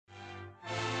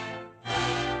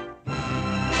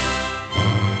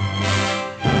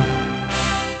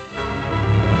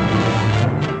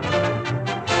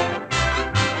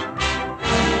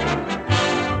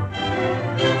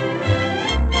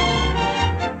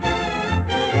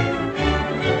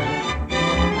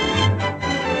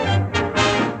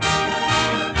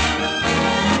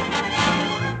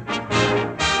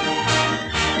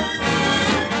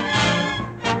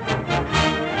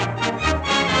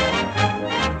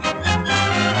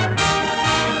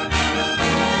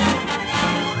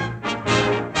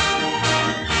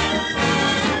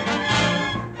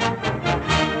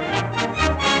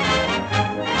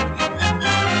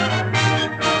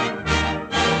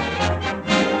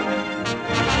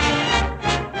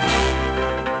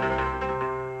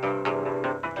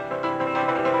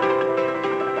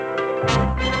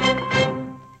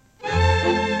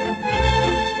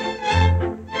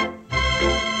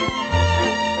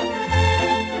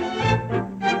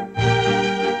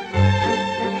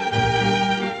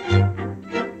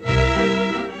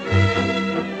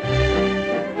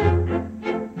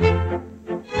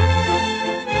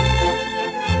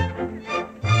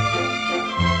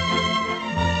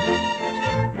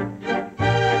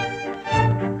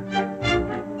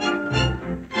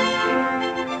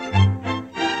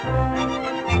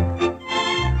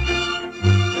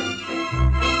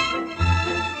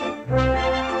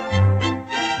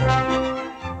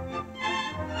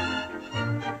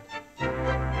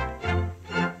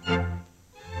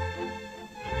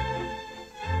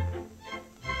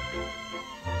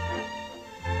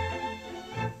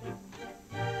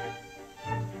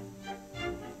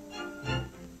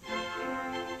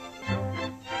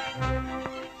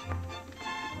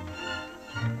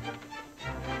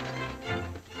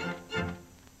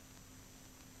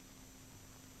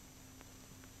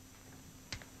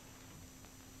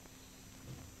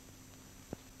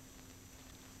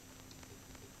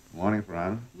Morning,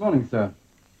 Fran. Morning, sir.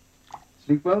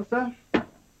 Sleep well, sir?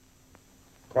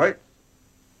 Quite.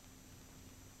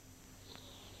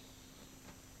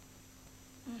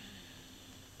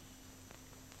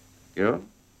 You?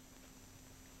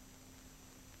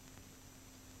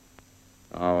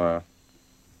 Now,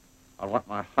 I'll want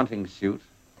my hunting suit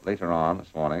later on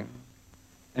this morning.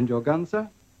 And your gun, sir?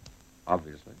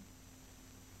 Obviously.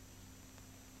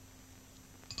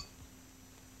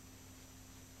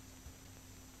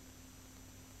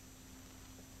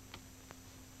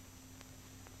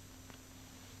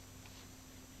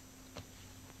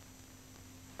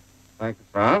 Thank you,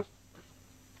 Franz.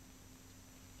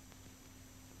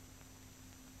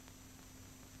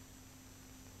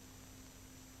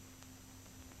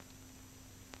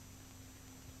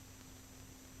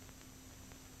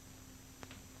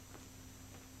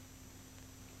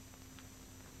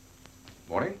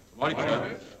 Morning. Morning,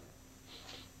 sir.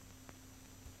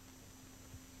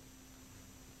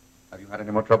 Have you had any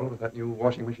more trouble with that new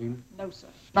washing machine? No, sir.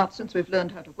 Not since we've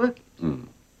learned how to work it.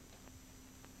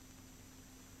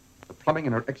 The plumbing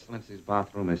in Her Excellency's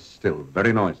bathroom is still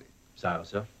very noisy. So,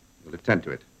 sir? You'll attend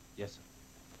to it. Yes, sir.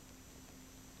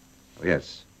 Oh,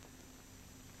 yes.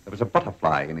 There was a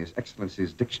butterfly in His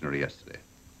Excellency's dictionary yesterday.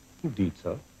 Indeed,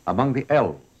 sir. Among the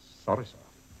L's. Sorry, sir.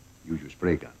 Use your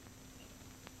spray gun.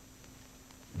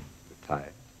 The tie.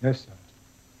 Yes, sir.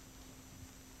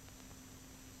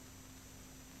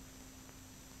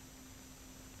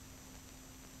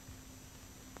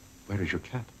 Where is your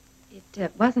cap?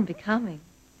 It wasn't becoming.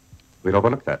 We'll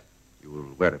overlook that. You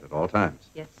will wear it at all times.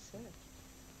 Yes, sir.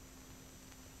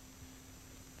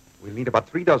 We'll need about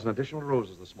 3 dozen additional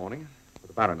roses this morning for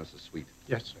the Baroness's suite.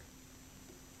 Yes, sir.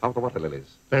 How are the water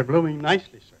lilies? They're blooming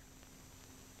nicely, sir.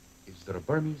 Is there a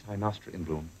Burmese high-noster in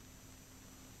bloom?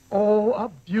 Oh, a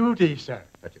beauty, sir.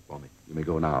 Fetch it for me. You may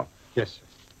go now. Yes, sir.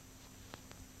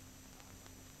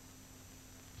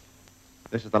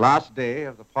 This is the last day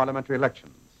of the parliamentary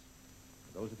elections.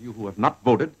 For those of you who have not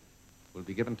voted will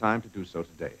be given time to do so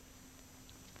today.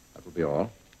 That will be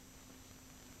all.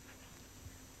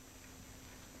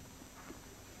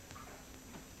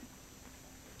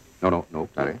 No,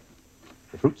 Clary.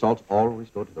 The fruit salts always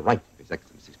go to the right of His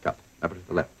Excellency's cup, never to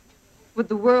the left. Would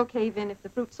the world cave in if the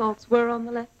fruit salts were on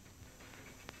the left?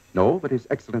 No, but His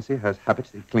Excellency has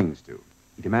habits that he clings to.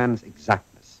 He demands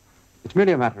exactness. It's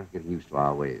merely a matter of getting used to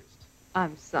our ways.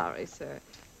 I'm sorry, sir,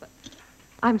 but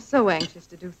I'm so anxious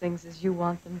to do things as you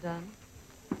want them done.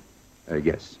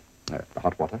 Yes. The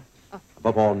hot water. Oh.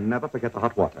 Above all, never forget the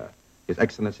hot water. His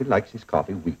Excellency likes his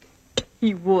coffee weak.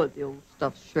 He would, the old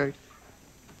stuffed shirt.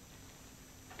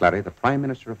 Clary, the Prime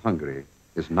Minister of Hungary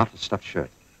is not a stuffed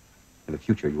shirt. In the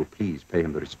future, you will please pay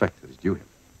him the respect that is due him.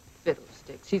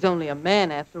 Fiddlesticks. He's only a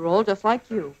man, after all, just like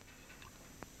you.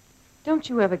 Don't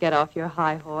you ever get off your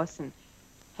high horse and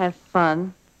have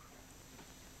fun?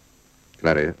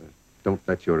 Clary, don't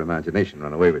let your imagination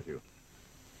run away with you.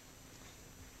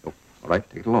 Oh, all right,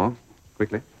 take it along,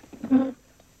 quickly.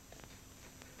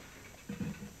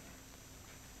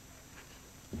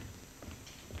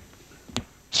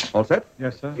 All set?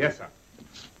 Yes, sir. Yes, sir.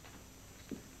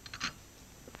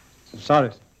 Sorry,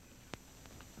 sir.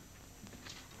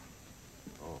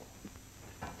 Oh.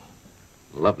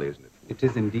 Lovely, isn't it? It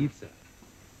is indeed, sir.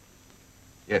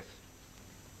 Yes.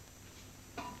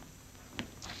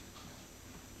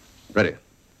 Ready.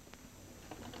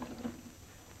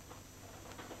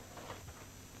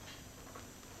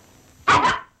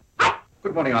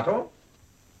 Good morning, Otto.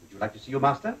 Would you like to see your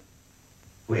master?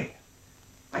 Where?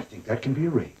 I think that can be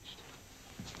arranged.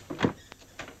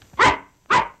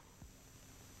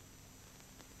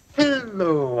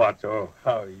 Hello, Otto.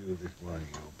 How are you this morning,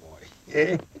 old boy?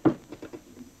 Eh?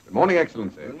 Good morning,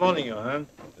 Excellency. Good morning, Johann.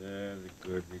 Very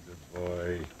good little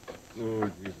boy.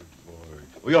 Good little boy.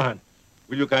 Oh, Johann,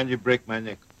 will you kindly break my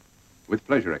neck? With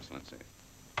pleasure, Excellency.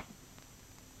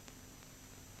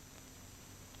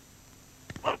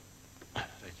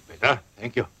 That's better.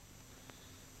 Thank you.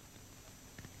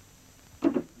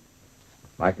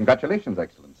 My congratulations,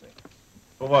 Excellency.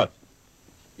 For what?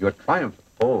 Your triumph at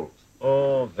the polls.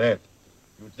 Oh, that.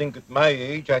 You'd think at my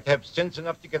age I'd have sense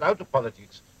enough to get out of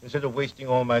politics instead of wasting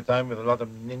all my time with a lot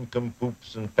of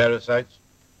nincompoops and parasites.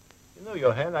 You know,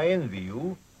 Johann, I envy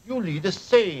you. You lead a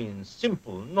sane,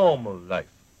 simple, normal life.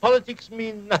 Politics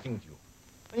mean nothing to you.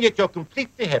 And yet you're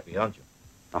completely happy, aren't you?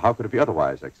 Now, how could it be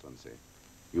otherwise, Excellency?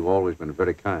 You've always been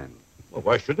very kind. Well,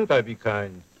 why shouldn't I be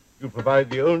kind? You provide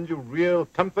the only real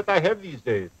comfort I have these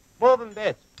days. More than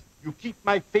that, you keep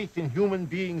my faith in human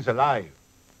beings alive.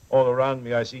 All around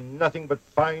me, I see nothing but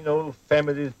fine old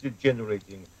families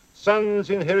degenerating, sons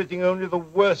inheriting only the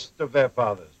worst of their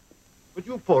fathers. But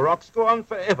you poor rocks go on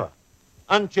forever,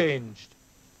 unchanged.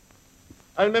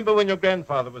 I remember when your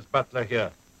grandfather was butler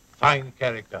here. Fine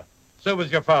character. So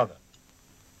was your father.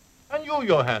 And you,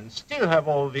 Johann, still have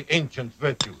all the ancient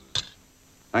virtues.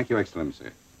 Thank you, Excellency.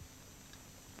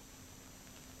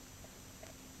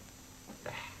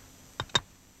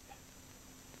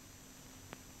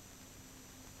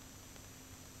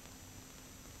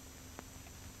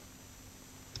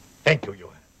 Thank you,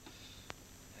 Johann.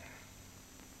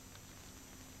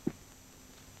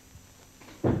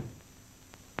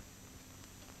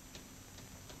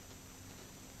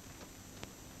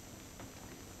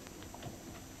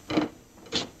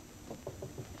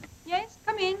 Yes,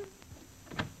 come in.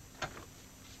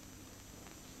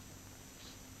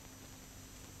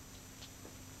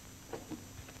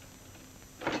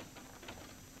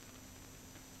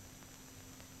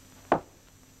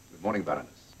 Good morning, Baroness.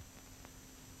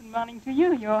 Good morning to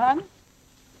you, Johann.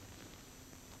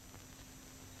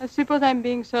 I suppose I'm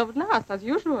being served last, as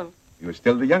usual. You're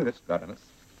still the youngest, Baroness.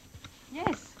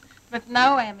 Yes, but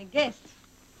now I am a guest.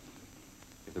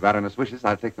 If the Baroness wishes,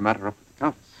 I'll take the matter up with the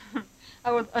Countess.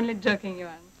 I was only joking,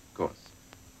 Johann. Of course.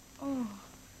 Oh,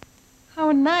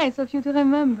 how nice of you to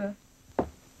remember.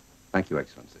 Thank you,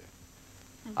 Excellency.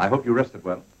 I hope you rested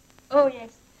well. Oh,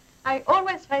 yes. I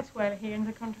always rest well here in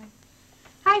the country.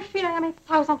 I feel I am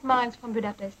 1,000 miles from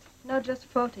Budapest, not just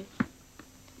 40.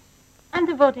 And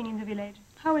the voting in the village,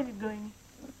 how is it going?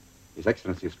 His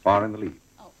Excellency is far in the lead.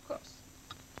 Oh, of course.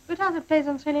 But are the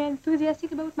peasants really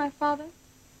enthusiastic about my father?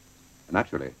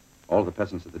 Naturally, all the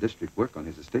peasants of the district work on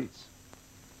his estates.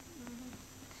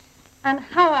 And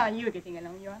how are you getting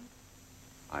along, Johann?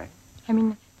 I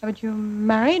mean, haven't you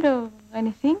married or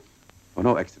anything? Oh,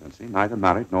 no, Excellency. Neither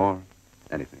married nor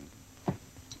anything.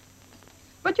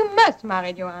 But you must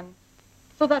marry, Johann,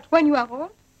 so that when you are old,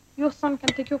 your son can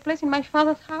take your place in my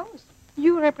father's house.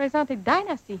 You represent a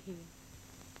dynasty here.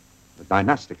 The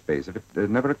dynastic phase of it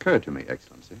never occurred to me,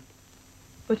 Excellency.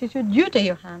 But it's your duty,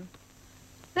 Johann.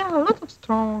 There are a lot of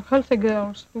strong, healthy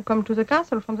girls who come to the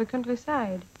castle from the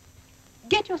countryside.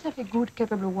 Get yourself a good,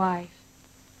 capable wife.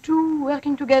 Two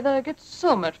working together get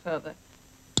so much further.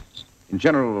 In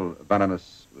general,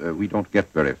 Baroness, we don't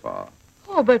get very far.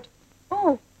 Oh, but...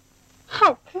 Oh,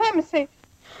 how clumsy.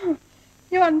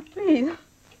 Johann, please.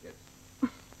 Yes.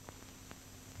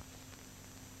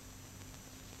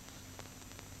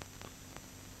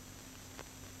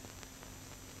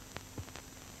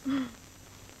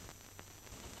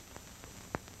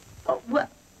 Oh, well,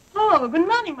 Oh, good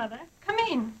morning, Mother. Come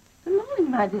in. good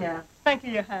morning, my dear. Thank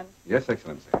you, Johann. Yes,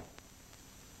 Excellency.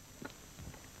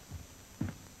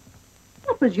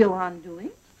 What was Johann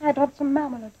doing? I brought some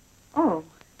marmalade. Oh,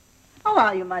 how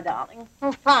are you, my darling?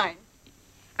 Oh, fine.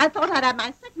 I thought I'd have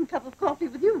my second cup of coffee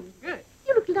with you. Good.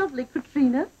 You look lovely,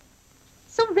 Katrina.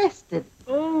 So rested.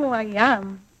 Oh, I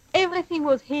am. Everything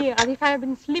was here as if I had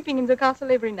been sleeping in the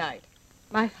castle every night.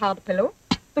 My hard pillow,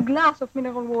 the glass of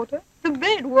mineral water, the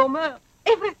bed warmer,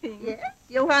 everything. Yes,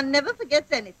 Johann never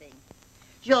forgets anything.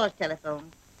 Georges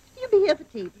telephoned. He'll be here for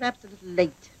tea, perhaps a little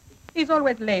late. He's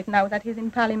always late now that he's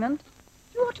in Parliament.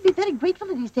 You ought to be very grateful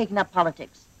that he's taken up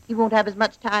politics. He won't have as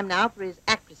much time now for his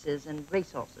actresses and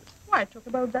racehorses. Why talk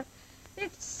about that?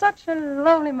 It's such a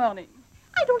lovely morning.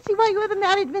 I don't see why you ever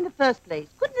married him in the first place.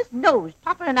 Goodness knows,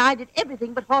 Papa and I did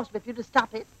everything but horsewhip you to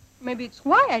stop it. Maybe it's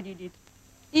why I did it.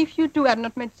 If you two had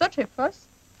not made such a fuss,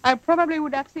 I probably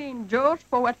would have seen George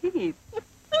for what he is.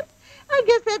 I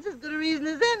guess that's as good a reason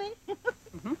as any.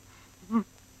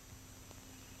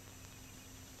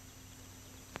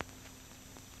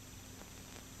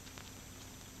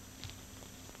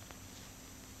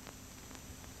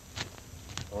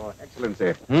 Oh,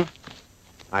 Excellency.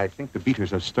 I think the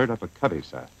beaters have stirred up a covey,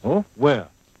 sir. Oh, where?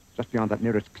 Just beyond that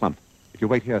nearest clump. If you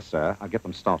wait here, sir, I'll get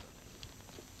them started.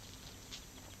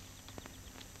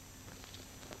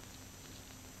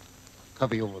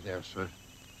 Covey over there, sir.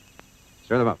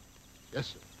 Stir them up. Yes,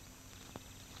 sir.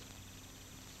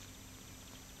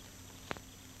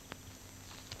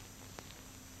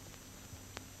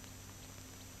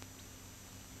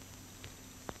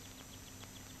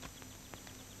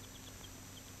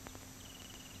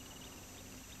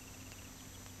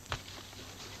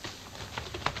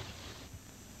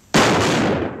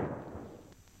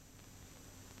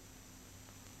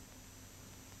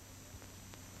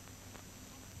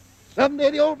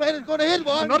 Someday the old man is going to hit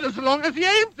one. Not as long as he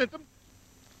aims at them.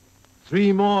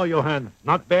 3 more, Johann.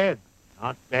 Not bad.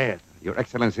 Not bad. Your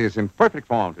Excellency is in perfect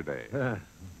form today.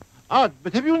 Odd,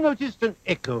 but have you noticed an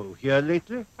echo here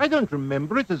lately? I don't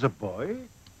remember it as a boy.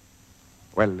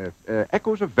 Well,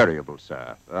 echoes are variable,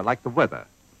 sir, like the weather.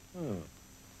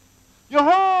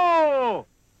 Yo-ho!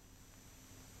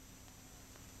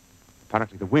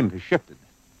 Apparently the wind has shifted.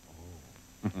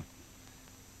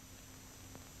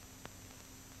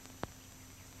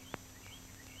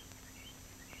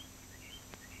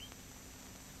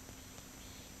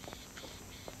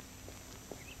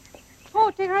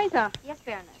 Oh, Teresa. Yes,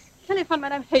 Baroness. Telephone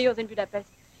Madame Hayes in Budapest.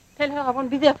 Tell her I won't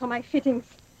be there for my fittings.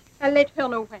 I'll let her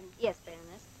know when. Yes, Baroness.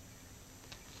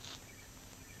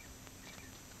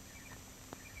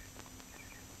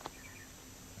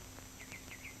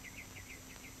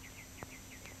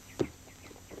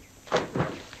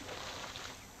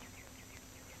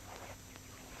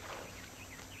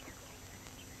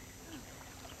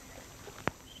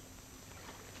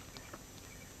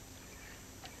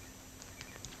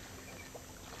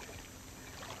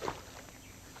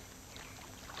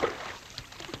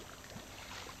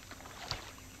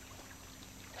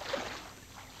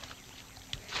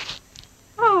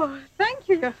 Oh, thank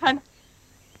you, Johann.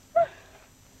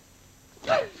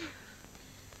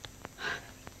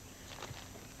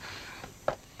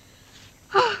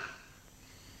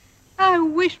 I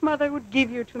wish Mother would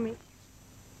give you to me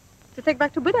to take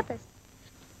back to Budapest.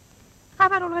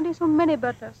 I've had already so many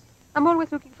butlers. I'm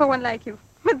always looking for one like you,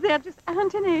 but there just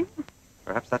aren't any.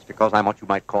 Perhaps that's because I'm what you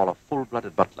might call a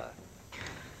full-blooded butler.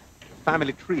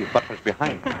 Family tree of butlers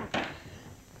behind me.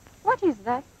 What is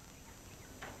that?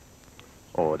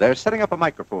 Oh, they're setting up a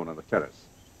microphone on the terrace.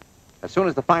 As soon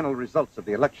as the final results of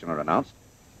the election are announced,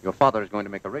 your father is going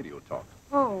to make a radio talk.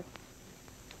 Oh,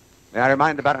 May I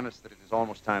remind the Baroness that it is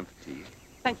almost time for tea?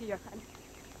 thank you, Johann.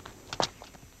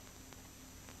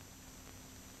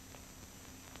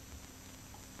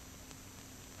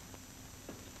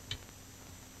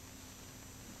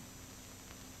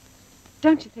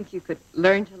 Don't you think you could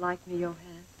learn to like me, Johann?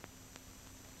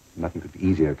 Nothing could be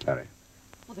easier, Clary.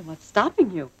 Well, then what's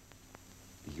stopping you?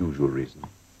 The usual reason.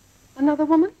 Another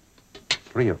woman?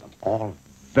 3 of them, all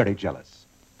very jealous.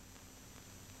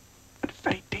 And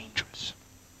very dangerous.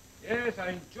 Yes, I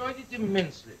enjoyed it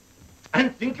immensely.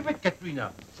 And think of it,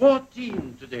 Katrina,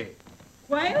 14 today.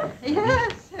 Quail?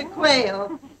 Yes, a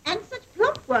quail. And such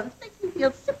plump ones. Makes me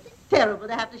feel simply terrible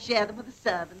to have to share them with the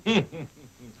servants.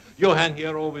 Johann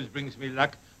here always brings me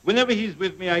luck. Whenever he's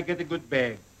with me, I get a good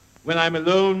bag. When I'm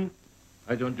alone,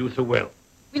 I don't do so well.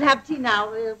 We'll have tea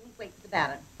now. We'll wait for the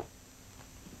Baron.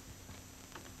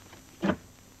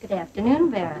 Good afternoon,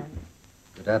 Baron.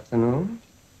 Good afternoon,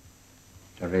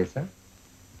 Teresa.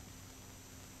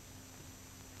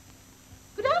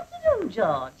 Good afternoon,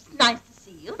 George. It's nice to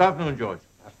see you. Good afternoon, George.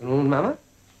 Afternoon, Mama.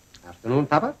 Afternoon,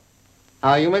 Papa.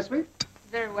 How are you, my sweet?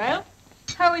 Very well.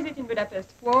 How is it in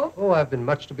Budapest? War? Oh, I've been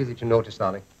much too busy to notice,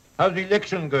 darling. How's the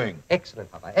election going? Excellent,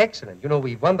 Papa, excellent. You know,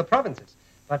 we've won the provinces.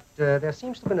 But there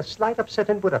seems to have been a slight upset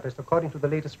in Budapest. According to the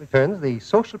latest returns, the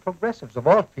social progressives, of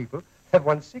all people, have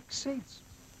won 6 seats.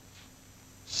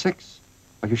 6?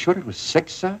 Are you sure it was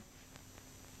 6, sir?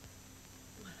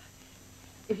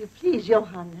 If you please,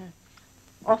 Johann,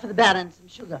 offer the Baron some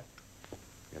sugar.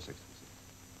 Yes, Excellency.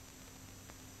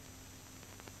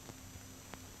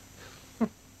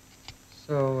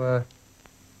 So,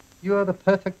 you're the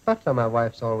perfect butler my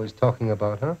wife's always talking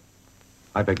about, huh?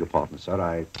 I beg your pardon, sir.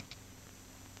 I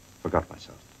forgot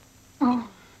myself. Oh,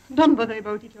 don't bother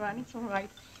about it, Johann. It's all right.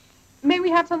 May we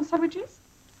have some sausages?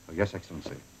 Oh, yes,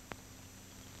 Excellency.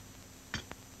 I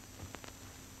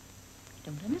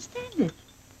don't understand it.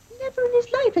 Never in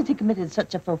his life has he committed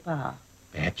such a faux pas.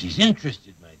 Perhaps he's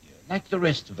interested, my dear, like the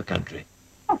rest of the country.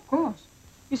 Of course.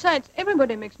 Besides,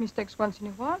 everybody makes mistakes once in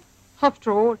a while.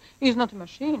 After all, he's not a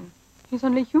machine. He's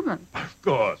only human. Of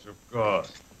course, of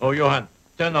course. Oh, Johann,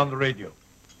 turn on the radio.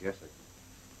 Yes, Excellency.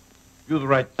 You the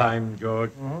right time, George.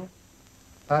 Mm-hmm.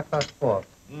 4:05.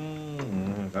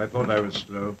 I thought I was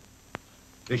slow.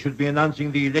 They should be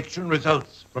announcing the election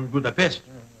results from Budapest.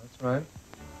 Yeah, that's right.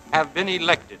 Have been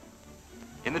elected.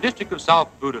 In the district of South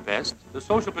Budapest, the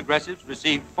Social Progressives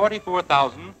received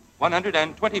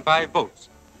 44,125 votes,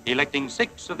 electing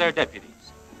 6 of their deputies.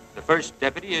 The first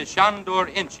deputy is Sándor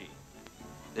Incsi.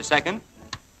 The second...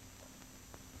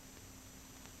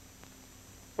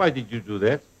 Why did you do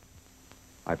that?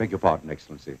 I beg your pardon,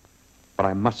 Excellency, but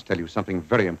I must tell you something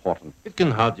very important. It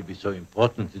can hardly be so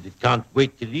important that it can't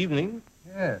wait till evening.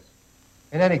 Yes.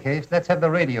 In any case, let's have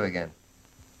the radio again.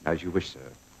 As you wish,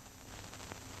 sir.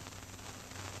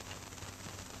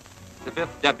 The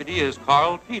fifth deputy is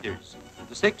Karl Peters.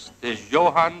 The sixth is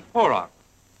Johann Porok.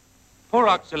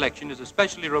 Porok's election is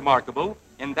especially remarkable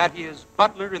in that he is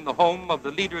butler in the home of the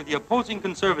leader of the opposing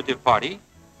Conservative Party,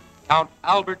 Count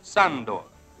Albert Sándor.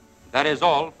 That is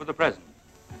all for the present.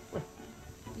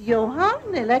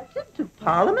 Johann elected to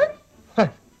Parliament?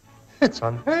 What? It's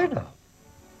unheard of.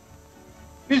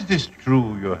 Is this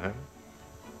true, Johann?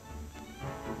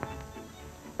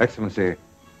 Excellency,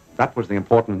 that was the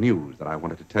important news that I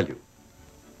wanted to tell you.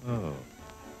 Oh.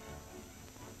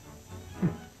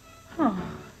 Oh,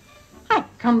 I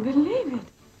can't believe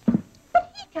it.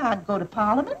 But he can't go to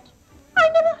Parliament. I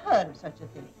never heard of such a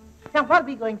thing. Now, what are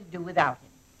we going to do without him?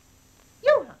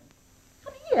 Johann,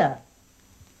 come here.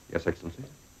 Yes, Excellency?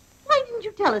 Why didn't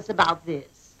you tell us about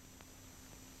this?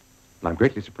 I'm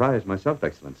greatly surprised myself,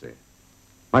 Excellency.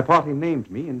 My party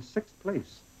named me in 6th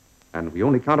place, and we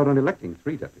only counted on electing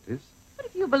 3 deputies. But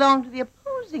if you belong to the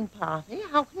opposing party,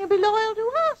 how can you be loyal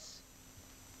to us?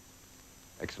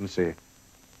 Excellency,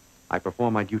 I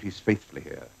perform my duties faithfully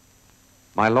here.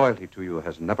 My loyalty to you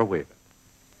has never wavered.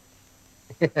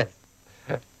 Yes.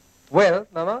 Well,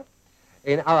 Mama,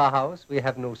 in our house we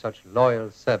have no such loyal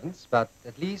servants, but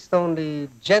at least only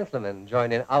gentlemen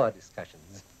join in our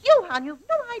discussions. Johann, you've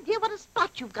no idea what a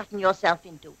spot you've gotten yourself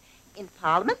into. In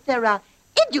Parliament, there are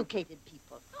educated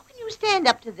people. How can you stand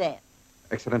up to them?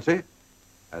 Excellency,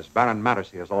 as Baron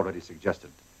Mattersey has already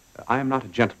suggested, I am not a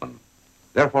gentleman.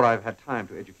 Therefore, I've had time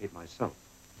to educate myself.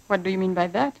 What do you mean by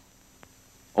that?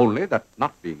 Only that,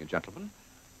 not being a gentleman,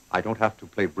 I don't have to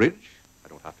play bridge, I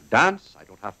don't have to dance, I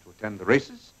don't have to attend the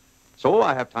races. So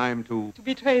I have time to... To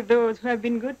betray those who have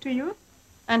been good to you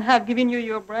and have given you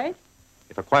your bride?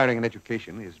 If acquiring an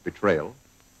education is betrayal,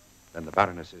 then the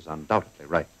Baroness is undoubtedly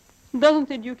right.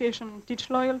 Doesn't education teach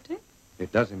loyalty?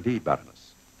 It does indeed,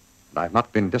 Baroness. And I have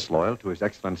not been disloyal to His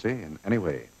Excellency in any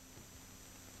way.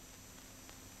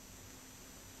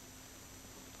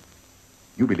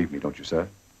 You believe me, don't you, sir?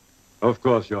 Of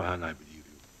course, Johann, I believe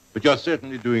you. But you're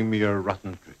certainly doing me a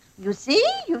rotten trick. You see?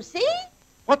 You see?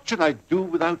 What should I do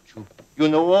without you? You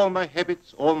know all my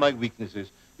habits, all my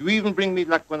weaknesses. You even bring me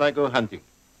luck when I go hunting.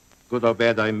 Good or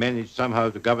bad, I manage somehow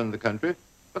to govern the country,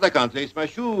 but I can't lace my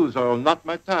shoes or knot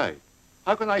my tie.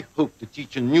 How can I hope to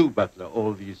teach a new butler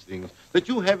all these things that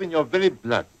you have in your very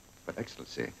blood? But,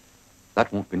 Excellency,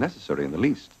 that won't be necessary in the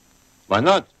least. Why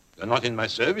not? You're not in my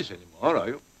service anymore, are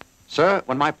you? Sir,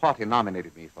 when my party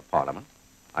nominated me for Parliament,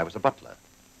 I was a butler.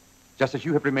 Just as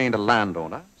you have remained a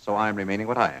landowner, so I am remaining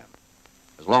what I am.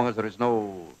 As long as there is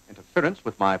no interference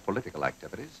with my political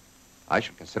activities, I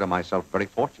should consider myself very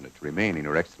fortunate to remain in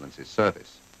Your Excellency's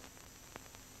service.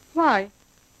 Why?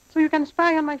 So you can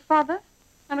spy on my father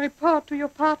and report to your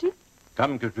party?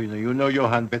 Come, Katrina, you know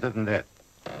Johann better than that.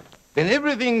 Then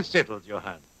everything's settled,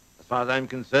 Johann. As far as I'm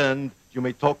concerned, you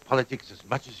may talk politics as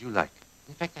much as you like.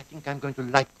 In fact, I think I'm going to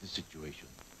like the situation.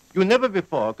 You never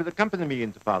before could accompany me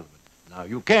into Parliament. Now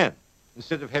you can.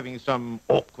 Instead of having some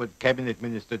awkward cabinet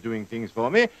minister doing things for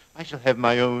me, I shall have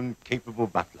my own capable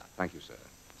butler. Thank you, sir.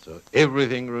 So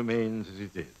everything remains as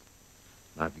it is.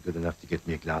 Now be good enough to get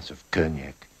me a glass of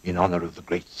cognac in honor of the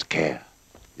great scare.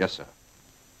 Yes, sir.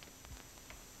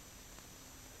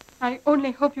 I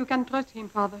only hope you can trust him,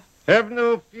 Father. Have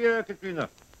no fear, Katrina.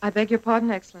 I beg your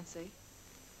pardon, Excellency.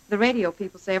 The radio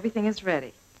people say everything is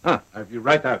ready. I'll be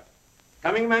right out.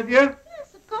 Coming, my dear?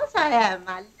 Yes, of course I am.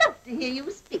 I love to hear you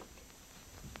speak.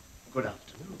 Good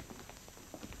afternoon.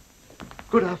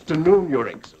 Good afternoon, Your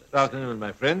Excellency. Good afternoon,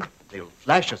 my friend. They'll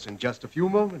flash us in just a few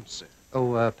moments, sir.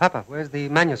 Oh, Papa, where's the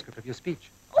manuscript of your speech?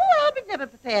 Oh, Albert never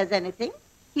prepares anything.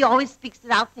 He always speaks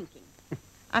without thinking.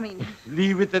 I mean...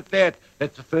 Leave it at that.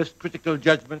 That's the first critical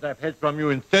judgment I've had from you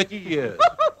in 30 years.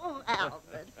 Oh,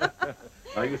 Albert.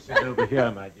 Now you sit over here,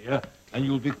 my dear, and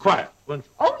you'll be quiet, won't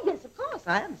you? Oh, yes, of course.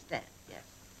 I understand. Yes.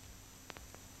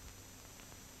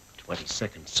 20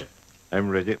 seconds, sir. I'm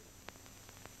ready.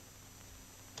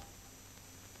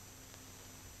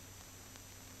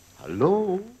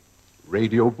 Hello?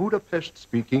 Radio Budapest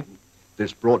speaking.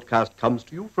 This broadcast comes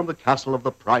to you from the castle of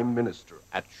the Prime Minister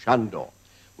at Shandor.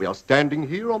 We are standing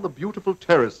here on the beautiful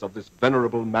terrace of this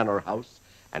venerable manor house,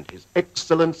 and His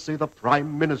Excellency the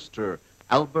Prime Minister,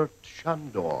 Albert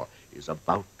Shandor, is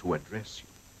about to address you.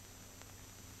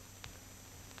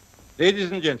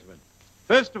 Ladies and gentlemen,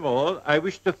 first of all, I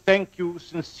wish to thank you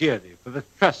sincerely for the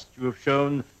trust you have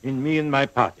shown in me and my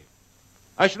party.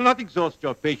 I shall not exhaust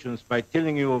your patience by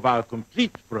telling you of our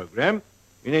complete program.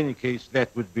 In any case,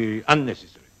 that would be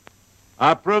unnecessary.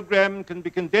 Our program can be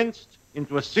condensed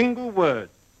into a single word,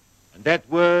 and that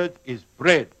word is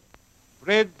bread.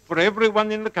 Bread for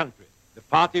everyone in the country. The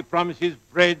party promises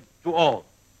bread to all.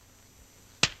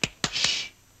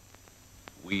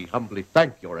 We humbly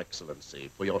thank Your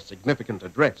Excellency for your significant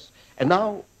address. And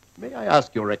now, may I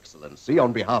ask Your Excellency,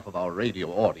 on behalf of our radio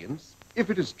audience, if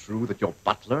it is true that your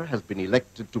butler has been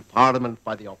elected to Parliament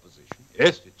by the opposition?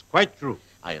 Yes, it's quite true.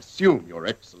 I assume, Your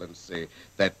Excellency,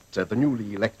 that the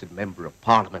newly elected member of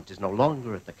Parliament is no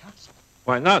longer at the castle.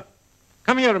 Why not?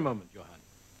 Come here a moment, Johann.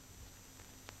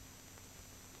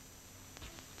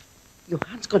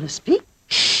 Johann's going to speak?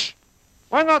 Shh!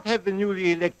 Why not have the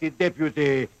newly elected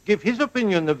deputy give his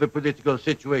opinion of the political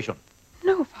situation?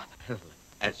 No, Father.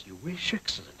 As you wish,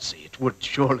 Excellency. It would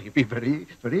surely be very,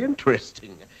 very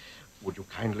interesting. Would you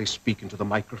kindly speak into the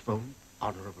microphone,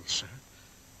 Honorable Sir?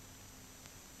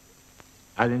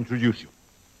 I'll introduce you.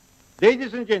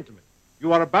 Ladies and gentlemen,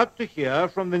 you are about to hear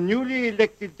from the newly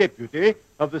elected deputy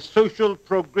of the Social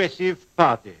Progressive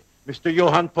Party, Mr.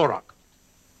 Johann Porok.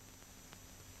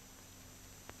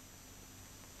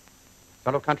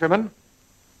 Fellow countrymen,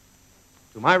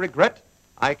 to my regret,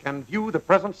 I can view the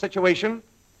present situation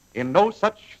in no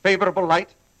such favorable light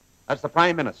as the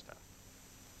Prime Minister.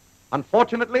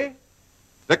 Unfortunately,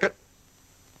 the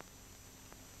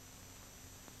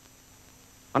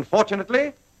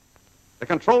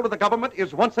control of the government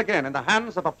is once again in the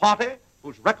hands of a party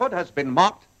whose record has been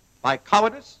marked by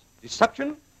cowardice,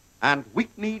 deception, and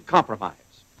weak-kneed compromise.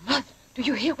 Mother, do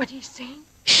you hear what he's saying?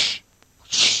 Shh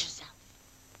yourself.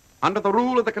 Under the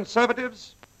rule of the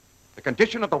Conservatives, the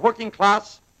condition of the working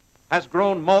class has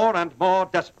grown more and more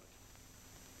desperate.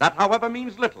 That, however,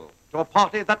 means little to a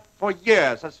party that for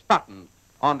years has fattened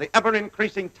on the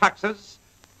ever-increasing taxes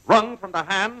wrung from the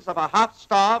hands of a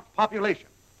half-starved population.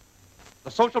 The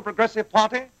Social Progressive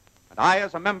Party, and I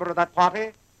as a member of that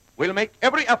party, will make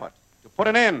every effort to put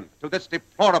an end to this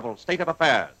deplorable state of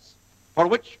affairs, for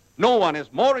which no one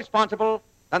is more responsible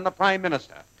than the Prime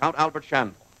Minister, Count Albert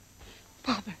Shandor.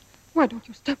 Father, why don't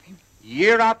you stop him?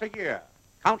 Year after year,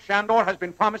 Count Shandor has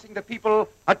been promising the people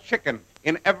a chicken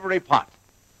in every pot.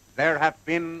 There have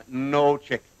been no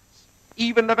chickens.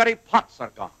 Even the very pots are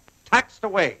gone, taxed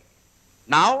away.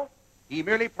 Now, he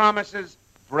merely promises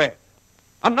bread.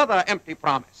 Another empty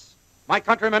promise. My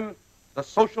countrymen, the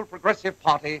Social Progressive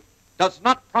Party does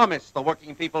not promise the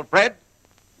working people bread.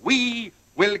 We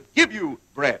will give you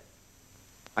bread.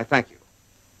 I thank you.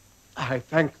 I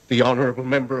thank the Honorable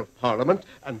Member of Parliament,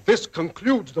 and this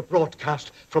concludes the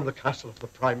broadcast from the castle of the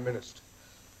Prime Minister.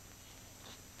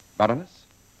 Baroness?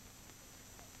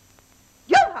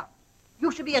 Johann,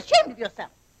 you should be ashamed of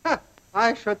yourself.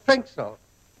 I should think so.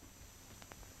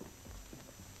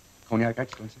 Cognac,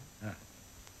 Excellency?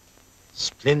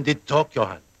 Splendid talk,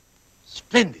 Johann.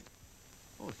 Splendid.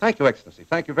 Oh, thank you, Excellency.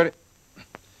 Thank you very...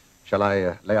 Shall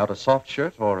I lay out a soft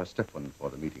shirt or a stiff one for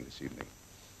the meeting this evening?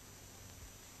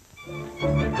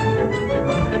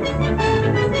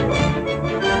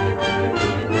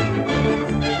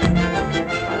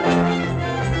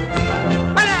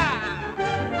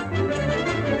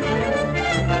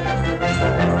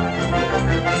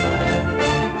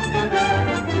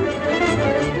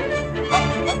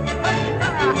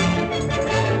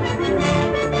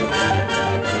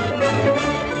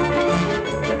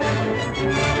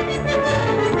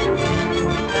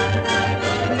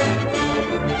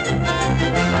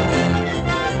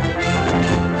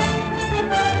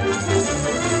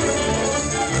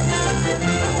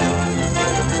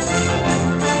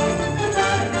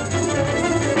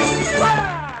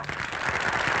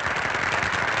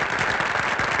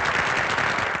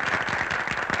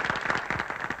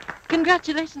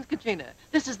 Congratulations, Katrina.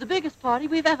 This is the biggest party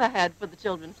we've ever had for the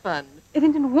Children's Fund.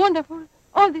 Isn't it wonderful?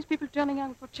 All these people turning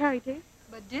out for charity.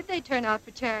 But did they turn out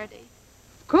for charity?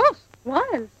 Of course. Why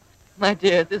else? My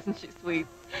dear, isn't she sweet?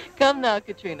 Come now,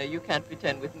 Katrina, you can't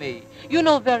pretend with me. You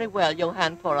know very well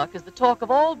Johann Porok is the talk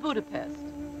of all Budapest.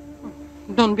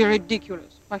 Don't be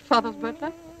ridiculous. My father's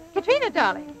butler? Katrina,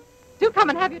 darling, do come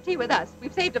and have your tea with us.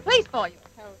 We've saved a place for you.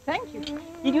 Oh, thank you.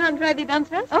 Did you enjoy the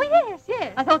dancers? Oh, yes,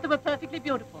 yes. I thought they were perfectly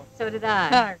beautiful. So did I.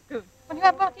 Ah, good. Will you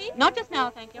have more tea? Not just now,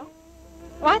 thank you.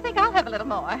 Oh, I think I'll have a little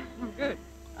more. Good.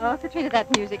 Oh, Katrina, that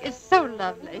music is so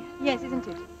lovely. Yes, isn't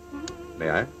it?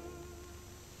 May I?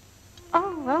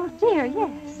 Oh, dear,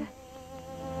 yes.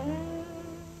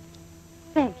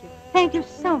 Thank you. Thank you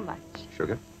so much.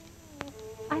 Sugar?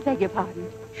 I beg your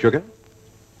pardon. Sugar?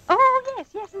 Oh,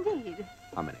 yes, indeed.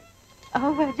 How many?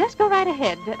 Oh, well, just go right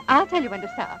ahead. I'll tell you when to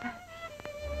stop.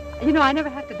 You know, I never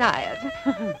have to diet.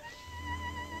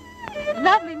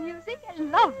 Lovely music,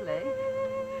 lovely.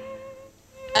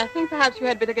 I think perhaps you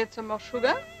had better get some more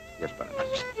sugar. Yes,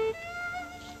 Baroness. Did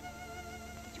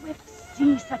you ever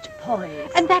see such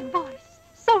poise? And that voice,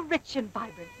 so rich and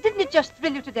vibrant. Didn't it just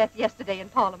thrill you to death yesterday in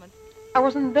Parliament? I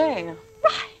wasn't there.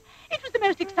 Why, it was the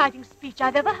most exciting speech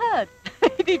I've ever heard.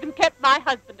 It even kept my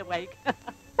husband awake.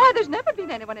 Why, there's never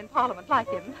been anyone in Parliament like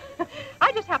him.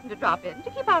 I just happened to drop in to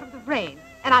keep out of the rain,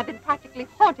 and I've been practically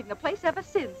haunting the place ever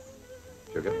since.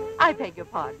 Sugar? I beg your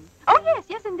pardon. Oh,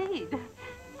 yes, indeed.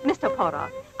 Mr.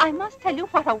 Porok, I must tell you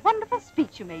what a wonderful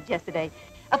speech you made yesterday.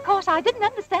 Of course, I didn't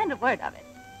understand a word of it,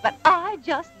 but I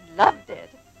just loved it.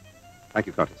 Thank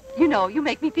you, Countess. You know, you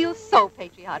make me feel so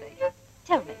patriotic.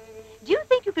 Tell me, do you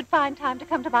think you could find time to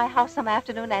come to my house some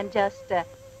afternoon and just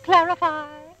clarify?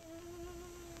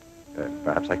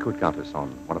 Perhaps I could, Countess, on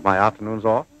one of my afternoons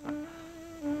off.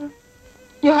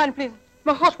 Johann, please,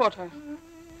 more hot water.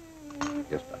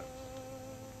 Yes, Baroness.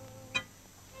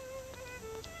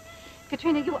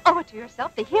 Katrina, you owe it to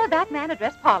yourself to hear that man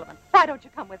address Parliament. Why don't you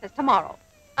come with us tomorrow?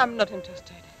 I'm not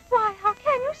interested. Why, how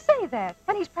can you say that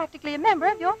when he's practically a member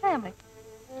of your family?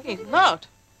 He's not,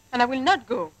 and I will not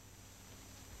go.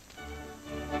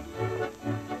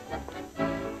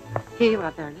 Here you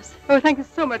are, Baroness. Oh, thank you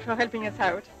so much for helping us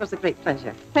out. It was a great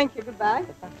pleasure. Thank you. Goodbye.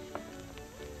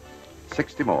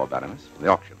 60 more, Baroness, from the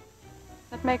auction.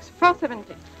 That makes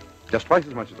 470. Just twice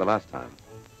as much as the last time.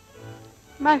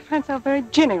 My friends are very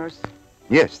generous.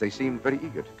 Yes, they seemed very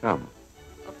eager to come.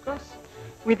 Of course.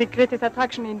 With the greatest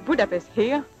attraction in Budapest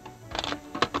here.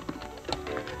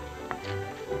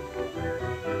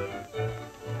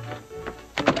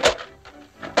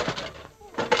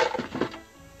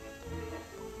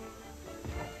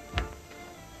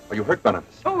 Are you hurt,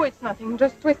 Baroness? Oh, it's nothing.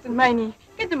 Just twisted my knee.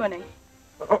 Get the money.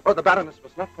 Oh, the Baroness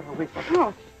must not put her weight on.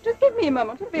 No, just give me a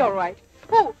moment. It'll be all right.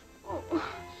 Oh.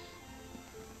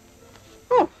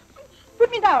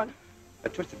 Put me down. A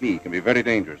twisted knee can be very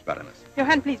dangerous, Baroness.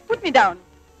 Johann, please, put me down.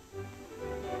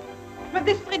 But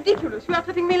this is ridiculous. You are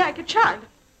treating me like a child.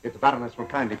 If the Baroness will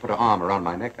kindly put her arm around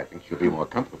my neck, I think she'll be more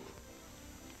comfortable.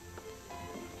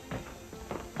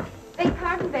 Beg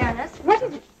pardon, Baroness. What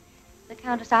is it? The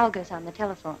Countess Olga's on the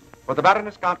telephone. Well, the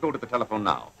Baroness can't go to the telephone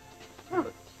now. Oh,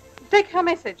 take her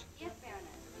message. Yes,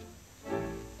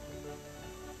 Baroness.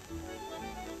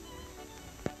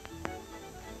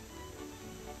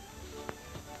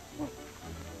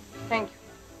 Thank you.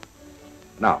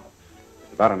 Now, if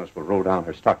the Baroness will roll down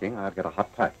her stocking, I'll get a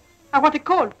hot pack. I want a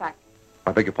cold pack.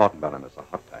 I beg your pardon, Baroness, a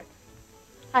hot pack.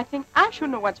 I think I should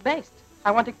know what's best.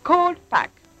 I want a cold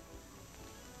pack.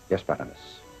 Yes,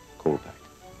 Baroness, cold pack.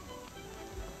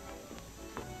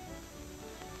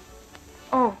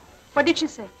 Oh, what did she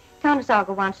say? Countess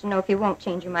Olga wants to know if you won't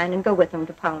change your mind and go with them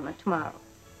to Parliament tomorrow.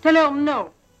 Tell her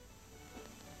no.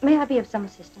 May I be of some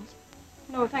assistance?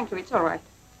 No, thank you. It's all right.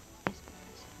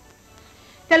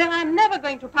 Tell her I'm never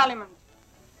going to Parliament.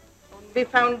 I'll be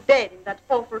found dead in that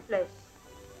awful place.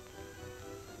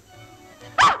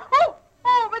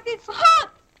 Oh, but it's hot!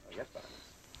 Oh, yes,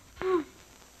 Baroness.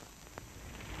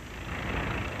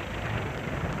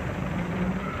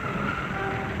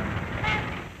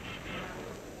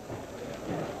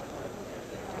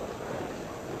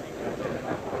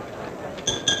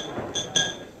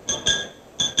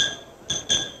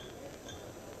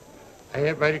 I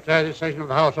hereby declare this session of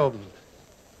the House open.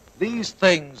 These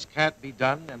things can't be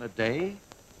done in a day.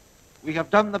 We have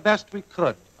done the best we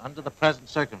could under the present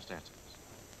circumstances.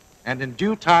 And in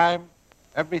due time,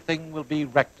 everything will be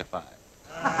rectified.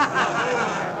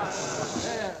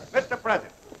 Mr.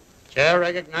 President. Chair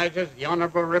recognizes the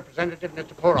Honorable Representative,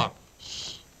 Mr. Powell.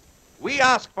 We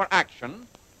ask for action,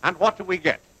 and what do we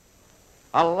get?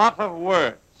 A lot of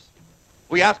words.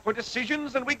 We ask for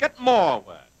decisions, and we get more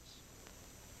words.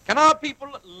 Can our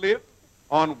people live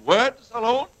on words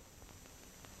alone?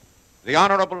 The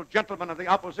honorable gentlemen of the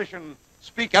opposition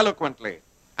speak eloquently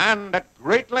and at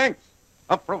great length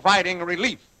of providing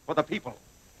relief for the people.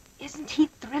 Isn't he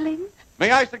thrilling? May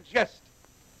I suggest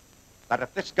that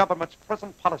if this government's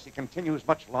present policy continues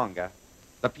much longer,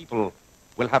 the people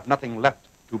will have nothing left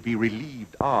to be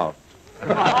relieved of.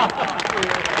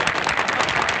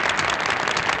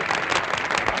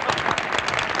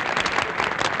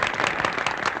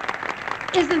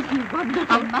 Isn't he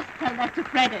wonderful? I must tell that to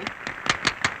Freddie.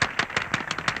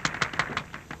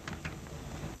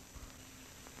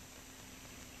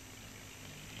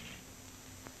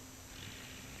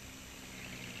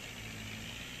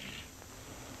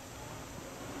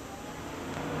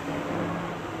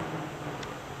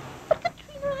 But,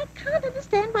 Katrina, I can't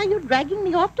understand why you're dragging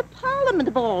me off to Parliament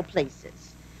of all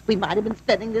places. We might have been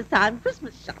spending this time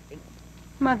Christmas shopping.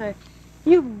 Mother,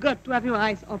 you've got to have your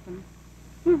eyes open.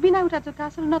 You've been out at the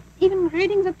castle, not even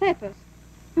reading the papers.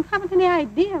 You haven't any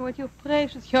idea what your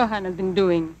precious Johann has been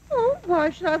doing. Oh, why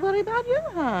should I worry about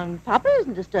Johann? Papa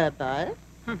isn't disturbed by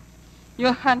it.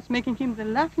 Johann's making him the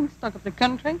laughingstock of the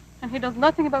country, and he does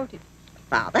nothing about it.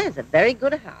 Father has a very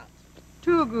good heart.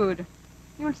 Too good.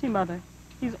 You'll see, Mother.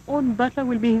 His own butler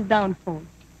will be his downfall.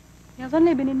 He has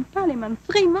only been in Parliament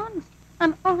 3 months,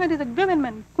 and already the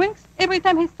government quakes every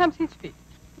time he stamps his feet.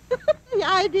 The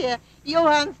idea,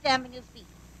 Johann stamping his feet.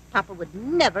 Papa would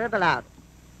never have allowed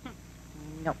it.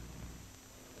 No.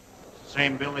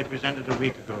 Same bill they presented a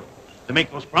week ago. They make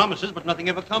those promises, but nothing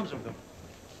ever comes of them.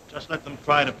 Just let them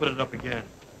try to put it up again.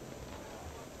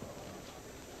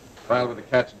 File with the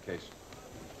Katzen case.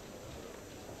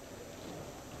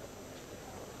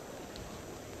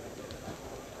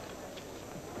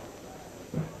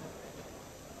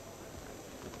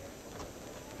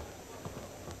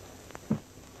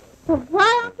 Well,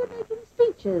 why aren't they making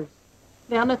speeches?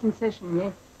 They are not in session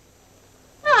yet.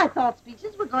 I thought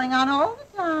speeches were going on all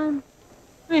the time.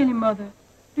 Really, Mother?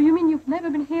 Do you mean you've never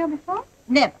been here before?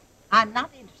 Never. I'm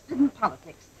not interested in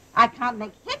politics. I can't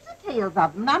make heads or tails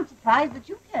of them, and I'm surprised that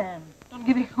you can. Don't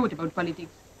give a hoot about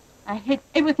politics. I hate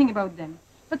everything about them.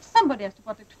 But somebody has to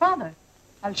protect Father.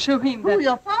 I'll show him that... Who,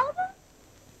 your father?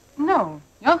 No,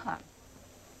 Johann.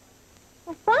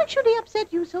 Well, why should he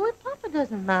upset you so if Papa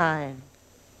doesn't mind?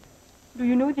 Do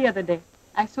you know the other day,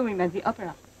 I saw him at the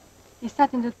opera. He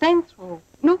sat in the 10th row.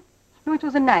 No, it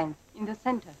was the 9th, in the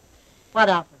center. What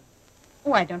opera?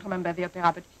 Oh, I don't remember the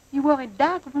opera, but he wore a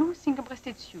dark blue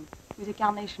single-breasted suit with a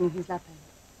carnation in his lapel.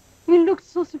 He looked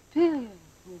so superior.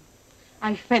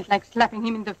 I felt like slapping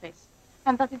him in the face.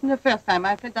 And that isn't the first time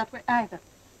I felt that way either.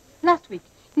 Last week,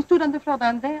 he stood on the floor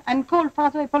down there and called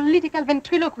Father a political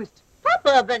ventriloquist.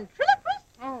 Papa, a ventriloquist?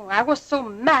 Oh, I was so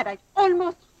mad I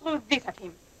almost threw this at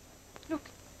him. Look,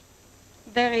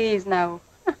 there he is now.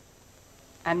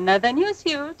 Another new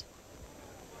suit.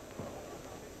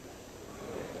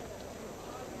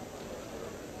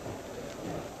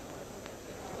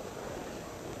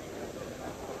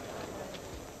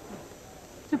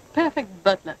 It's a perfect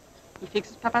butler. He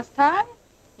fixes Papa's tie.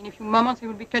 In a few moments, he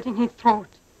will be cutting his throat.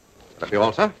 That'll be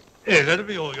all, sir? Yes, that'll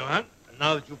be all, Johann. And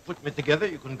now that you've put me together,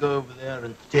 you can go over there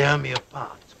and tear me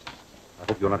apart. I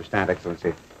hope you'll understand,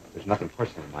 Excellency. There's nothing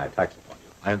personal in my attacks upon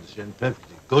you. I understand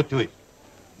perfectly. Go to it.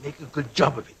 Make a good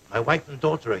job of it. My wife and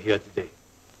daughter are here today.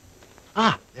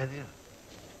 Ah, there they are.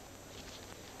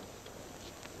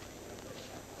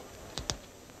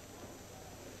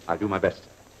 I'll do my best.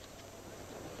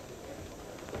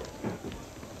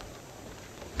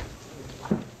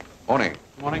 Morning.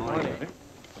 Morning.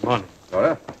 Good morning.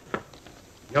 Dora?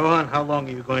 Johann, how long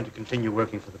are you going to continue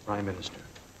working for the Prime Minister?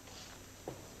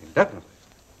 Indefinitely.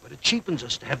 But it cheapens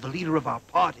us to have the leader of our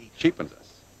party. Cheapens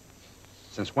us?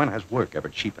 Since when has work ever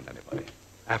cheapened anybody?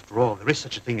 After all, there is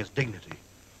such a thing as dignity.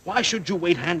 Why should you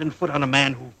wait hand and foot on a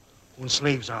man who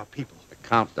enslaves our people? The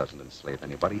Count doesn't enslave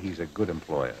anybody. He's a good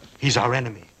employer. He's our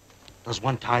enemy. Does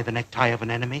one tie the necktie of an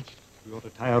enemy? We ought to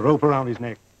tie a rope around his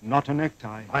neck, not a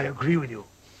necktie. I agree with you.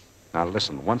 Now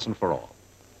listen, once and for all.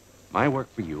 My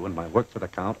work for you and my work for the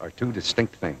Count are two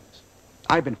distinct things.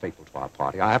 I've been faithful to our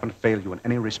party. I haven't failed you in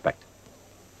any respect.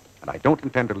 And I don't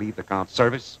intend to leave the Count's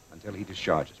service until he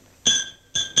discharges me.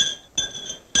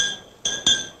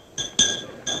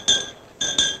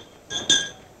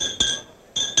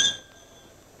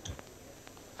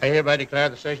 I hereby declare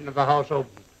the session of the House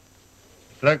open.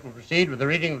 The clerk will proceed with the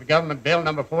reading of the Government Bill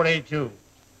number 482.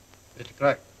 Mr.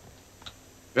 Clerk.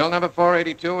 Bill number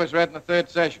 482 is read in the third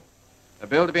session. A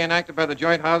bill to be enacted by the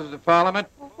joint houses of Parliament.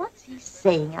 Well, what's he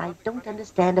saying? I don't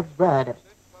understand a word of it.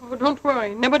 Oh, don't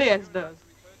worry. Nobody else does.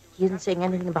 He isn't saying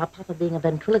anything about Papa being a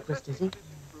ventriloquist, is he?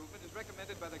 Improvement is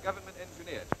recommended by the government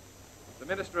engineer. The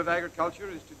Minister of Agriculture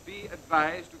is to be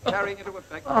advised to carry into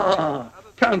effect... Ah,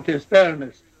 Countess,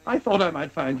 Baroness. I thought I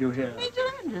might find you here. Major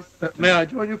Anders. May I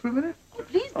join you for a minute? Oh,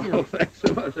 please do. Oh, thanks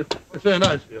so much. It's very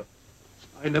nice of you.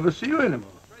 I never see you anymore.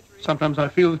 Sometimes I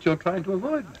feel that you're trying to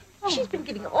avoid me. She's been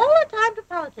giving all her time to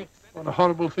politics. What a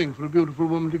horrible thing for a beautiful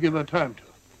woman to give her time to.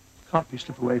 Can't we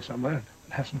slip away somewhere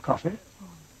and have some coffee?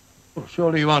 Well,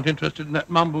 surely you aren't interested in that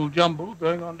mumble-jumble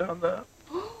going on down there?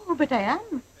 Oh, but I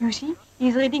am. You see,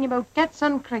 he's reading about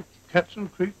Catson Creek. Catson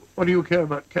Creek? What do you care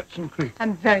about Catson Creek?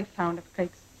 I'm very fond of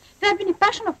creeks. They have been a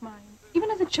passion of mine, even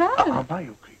as a child. I'll buy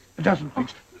you a creek. A dozen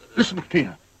creeks. Listen,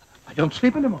 Katrina, I don't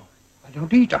sleep anymore. I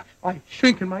don't eat. I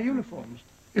shrink in my uniforms.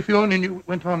 If you only knew what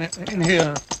went on in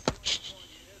here.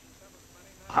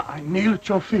 I kneel at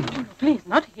your feet. Oh, please,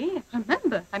 not here.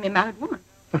 Remember, I'm a married woman.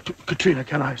 But, Katrina,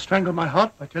 can I strangle my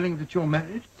heart by telling you that you're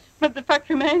married? But the fact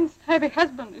remains, I have a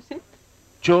husband, you see.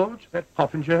 George, that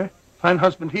popinjay, fine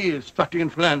husband he is, strutting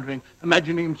and philandering,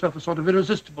 imagining himself a sort of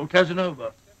irresistible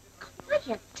Casanova.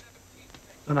 Quiet.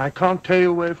 Then I can't tear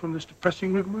you away from this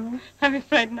depressing rigmarole? I'm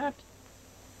afraid not.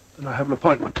 Then I have an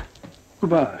appointment.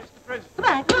 Goodbye.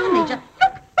 Goodbye. Come on, Major.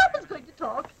 Look, Papa's going to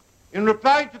talk. In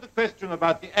reply to the question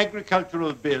about the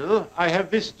agricultural bill, I have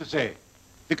this to say.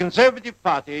 The Conservative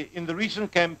Party in the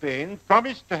recent campaign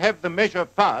promised to have the measure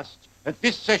passed at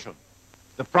this session.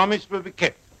 The promise will be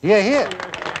kept. Hear, hear.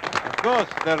 Of course,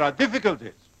 there are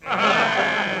difficulties.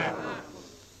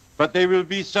 But they will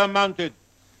be surmounted.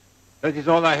 That is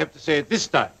all I have to say at this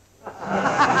time.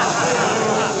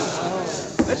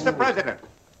 Mr. President.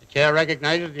 The chair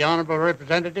recognizes the honorable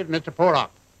representative, Mr.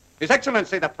 Porrock. His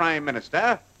Excellency, the Prime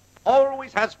Minister,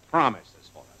 always has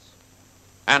promises for us.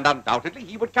 And undoubtedly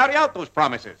he would carry out those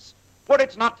promises, were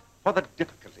it not for the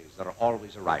difficulties that are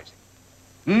always arising.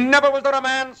 Never was there a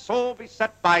man so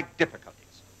beset by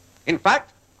difficulties. In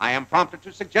fact, I am prompted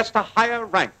to suggest a higher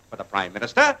rank for the Prime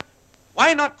Minister.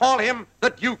 Why not call him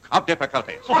the Duke of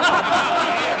Difficulties? Is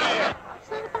that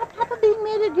about Papa being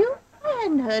made a duke? I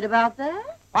hadn't heard about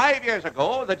that. 5 years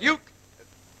ago, the Duke,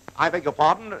 I beg your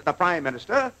pardon, the Prime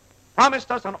Minister,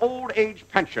 promised us an old age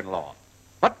pension law.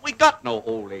 But we got no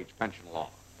old age pension law.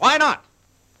 Why not?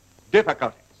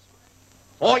 Difficulties.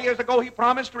 4 years ago, he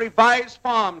promised to revise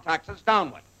farm taxes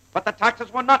downward. But the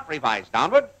taxes were not revised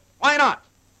downward. Why not?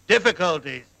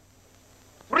 Difficulties.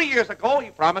 3 years ago, he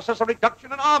promised us a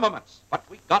reduction in armaments. But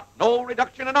we got no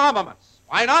reduction in armaments.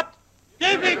 Why not?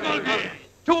 Difficulties.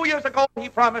 2 years ago, he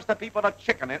promised the people a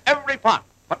chicken in every pot.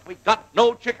 But we got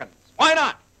no chickens. Why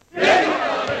not?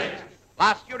 Difficulties.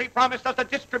 Last year, he promised us a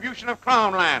distribution of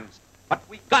crown lands. But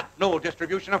we got no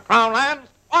distribution of crown lands.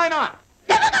 Why not?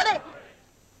 Difficulties.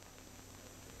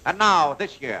 And now,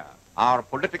 this year, our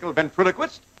political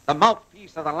ventriloquist, the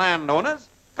mouthpiece of the landowners,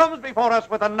 comes before us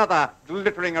with another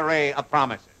glittering array of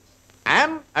promises.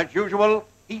 And, as usual,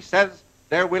 he says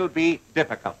there will be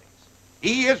difficulties.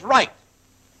 He is right.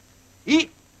 Go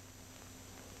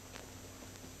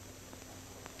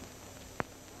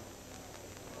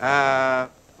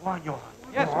on, Johann.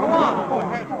 Yes, go on. Go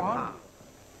ahead. Go on.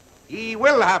 He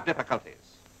will have difficulties.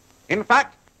 In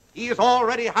fact, he is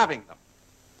already having them.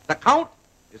 The Count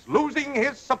is losing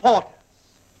his supporters.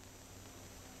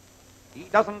 He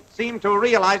doesn't seem to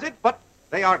realize it, but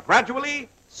they are gradually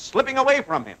slipping away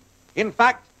from him. In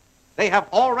fact, they have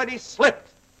already slipped.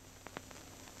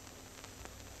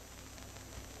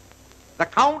 The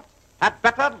Count had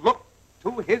better look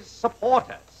to his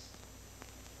supporters.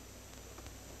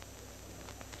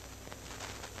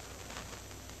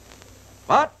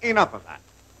 But enough of that.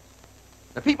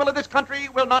 The people of this country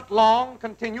will not long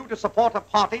continue to support a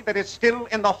party that is still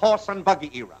in the horse and buggy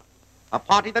era. A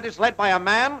party that is led by a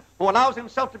man who allows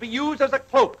himself to be used as a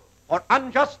cloak for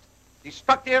unjust,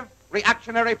 destructive,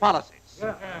 reactionary policies.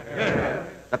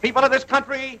 The people of this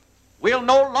country will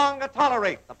no longer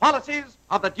tolerate the policies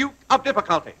of the Duke of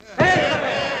Difficulties.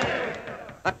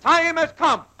 The time has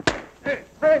come. Hey.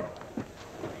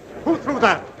 Who threw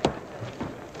that?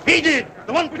 He did.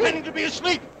 The one pretending to be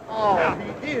asleep. Oh,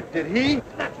 he did he?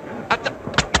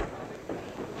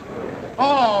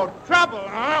 Oh, trouble,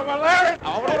 huh? Well, there it is.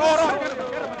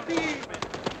 Please.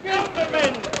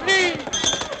 Gentlemen, please.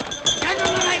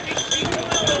 Gentlemen, I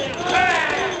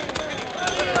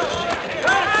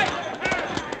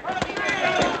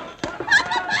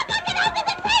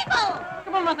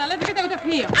Come on, Martha, let's get out of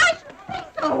here. I should say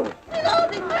so. We'll all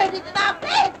be murdered in our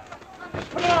beds.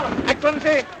 Come on.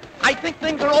 Excellency, I think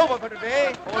things are over for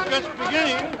today. Oh, just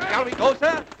beginning. Shall we go,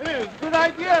 sir? Hey, good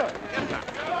idea. Yes, sir.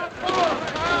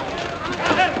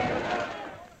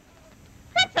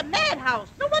 That's a madhouse.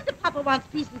 No wonder Papa wants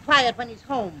peace and quiet when he's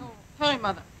home. Oh, hurry,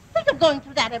 Mother. Think of going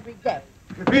through that every day.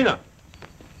 Katrina.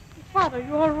 Father,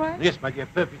 you all right? Yes, my dear,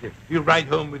 perfectly. He'll ride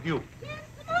home with you. Yes,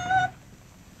 come on.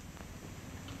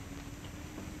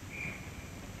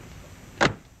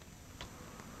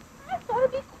 I thought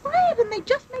it'd be quiet and they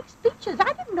just make speeches.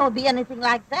 I didn't know it'd be anything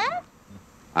like that.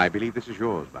 I believe this is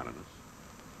yours, Baroness.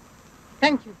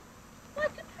 Thank you. Why,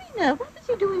 Katrina, what was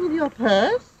he doing with your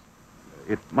purse?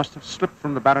 It must have slipped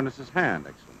from the Baroness's hand,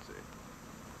 Excellency.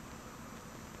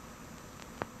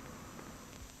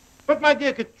 But, my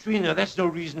dear Katrina, that's no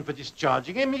reason for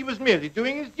discharging him. He was merely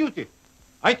doing his duty.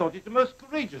 I thought it a most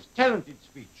courageous, talented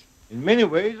speech. In many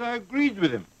ways, I agreed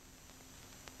with him.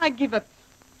 I give up.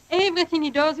 Everything he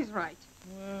does is right.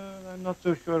 Well, I'm not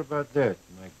so sure about that.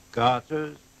 My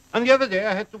garters. And the other day,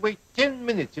 I had to wait 10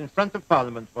 minutes in front of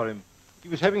Parliament for him. He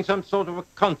was having some sort of a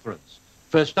conference.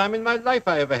 First time in my life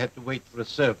I ever had to wait for a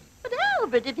servant. But,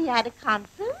 Albert, if he had a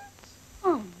conference?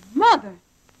 Oh, Mother,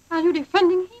 are you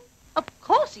defending him? Of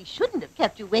course he shouldn't have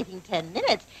kept you waiting 10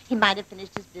 minutes. He might have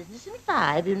finished his business in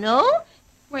 5, you know?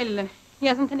 Well, he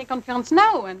hasn't any conference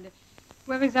now, and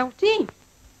where is our tea?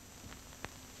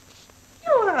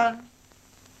 Johann,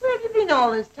 where have you been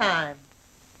all this time?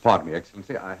 Pardon me,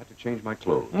 Excellency, I had to change my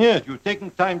clothes. Yes, you've taken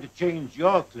time to change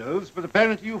your clothes, but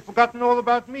apparently you've forgotten all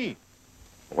about me.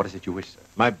 What is it you wish, sir?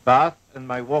 My bath and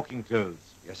my walking clothes.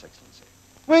 Yes, Excellency.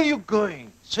 Where are you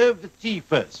going? Serve the tea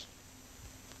first.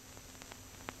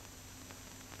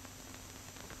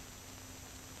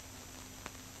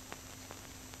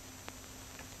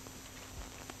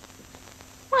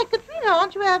 Why, Katrina,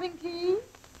 aren't you having tea?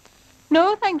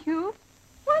 No, thank you.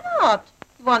 Why not?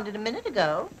 You wanted it a minute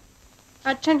ago.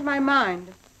 I changed my mind.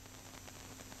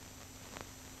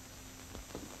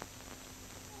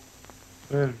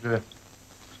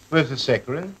 Where's the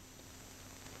saccharin?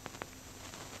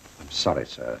 I'm sorry,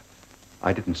 sir.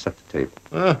 I didn't set the table.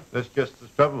 Ah, that's just the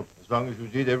trouble. As long as you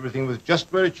did, everything was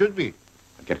just where it should be.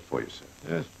 I'll get it for you, sir.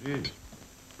 Yes, please.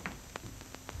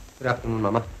 Good afternoon,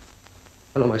 Mama.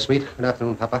 Hello, my sweet. Good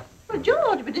afternoon, Papa. Well,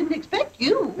 George, we didn't expect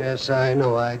you. Yes, I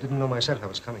know. I didn't know myself I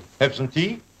was coming. Have some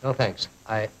tea? No, thanks.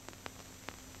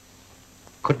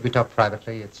 Could we talk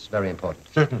privately? It's very important.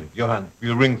 Certainly. Johann,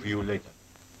 we'll ring for you later.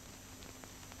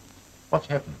 What's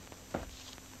happened?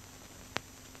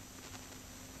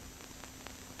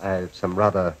 I have some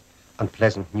rather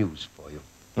unpleasant news for you.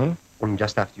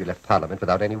 Just after you left Parliament,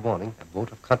 without any warning, a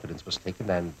vote of confidence was taken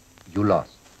and you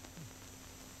lost.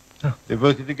 They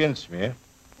voted against me, eh?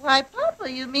 Why, Papa,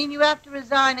 you mean you have to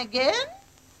resign again?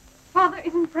 Father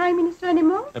isn't Prime Minister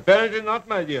anymore? Apparently not,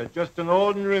 my dear. Just an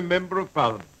ordinary member of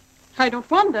Parliament. I don't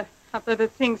wonder, after the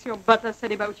things your butler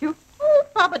said about you. Oh,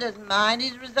 Papa doesn't mind.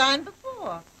 He's resigned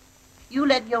before. You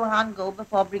let Johann go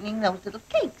before bringing those little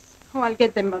cakes. Oh, I'll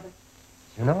get them, Mother.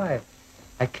 You know,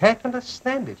 I can't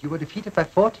understand it. You were defeated by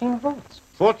 14 votes.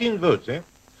 14 votes, eh?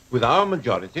 With our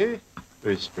majority.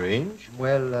 Very strange.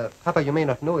 Well, Papa, you may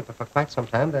not know it, but for quite some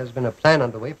time there's been a plan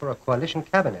underway for a coalition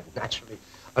cabinet. Naturally,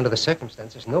 under the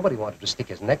circumstances, nobody wanted to stick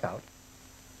his neck out.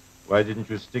 Why didn't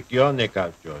you stick your neck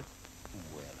out, George?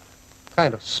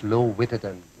 Kind of slow-witted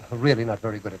and really not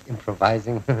very good at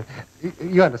improvising.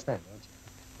 You understand,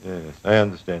 don't you? Yes, I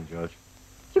understand, George.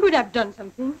 You could have done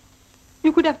something.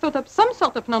 You could have thought up some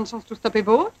sort of nonsense to stop a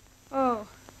vote. Oh,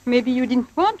 maybe you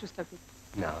didn't want to stop it.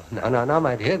 No,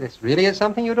 my dear. This really is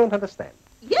something you don't understand.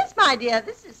 Yes, my dear,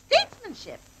 this is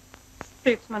statesmanship.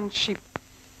 Statesmanship.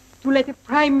 To let a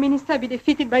Prime Minister be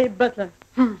defeated by a butler.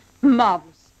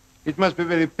 Marvelous. It must be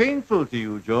very painful to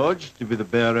you, George, to be the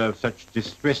bearer of such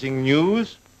distressing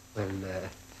news. Well,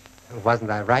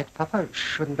 wasn't I right, Papa?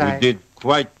 Shouldn't I? You did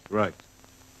quite right.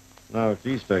 Now, at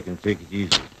least I can take it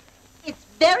easy. It's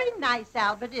very nice,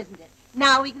 Albert, isn't it?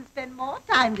 Now we can spend more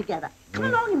time together. Come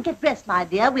along and get dressed, my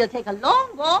dear. We'll take a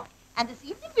long walk, and this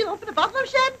evening we'll open a bottle of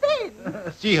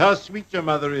champagne. See how sweet your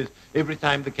mother is. Every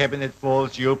time the cabinet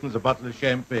falls, she opens a bottle of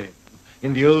champagne.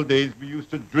 In the old days, we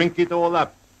used to drink it all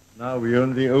up. Now we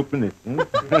only open it.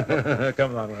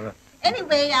 Come along, Mother.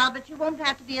 Anyway, Albert, you won't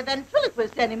have to be a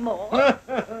ventriloquist anymore.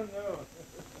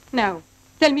 Now,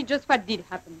 tell me just what did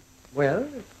happen. Well,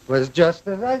 it was just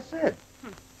as I said.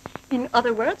 In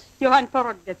other words, Johann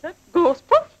Porok gets up, goes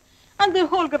poof, and the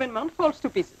whole government falls to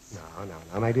pieces.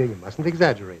 No, my dear, you mustn't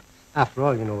exaggerate. After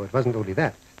all, you know, it wasn't only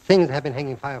that. Things have been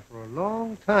hanging fire for a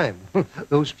long time.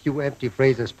 Those few empty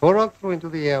phrases Porok threw into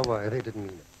the air, why, they didn't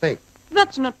mean a thing.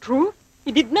 That's not true.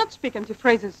 He did not speak empty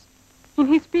phrases. In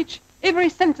his speech, every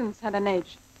sentence had an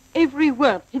edge. Every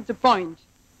word hit the point.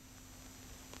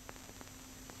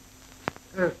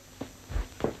 Wait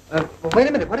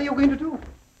a minute. What are you going to do?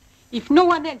 If no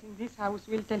one else in this house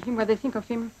will tell him what they think of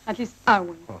him, at least I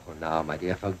will. Oh, now, my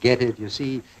dear, forget it. You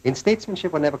see, in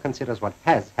statesmanship, one never considers what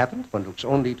has happened. One looks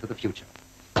only to the future.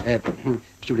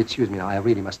 If you'll excuse me now, I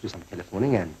really must do some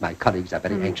telephoning, and my colleagues are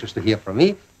very anxious to hear from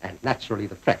me, and naturally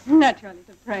the press. Naturally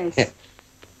the press. Yes.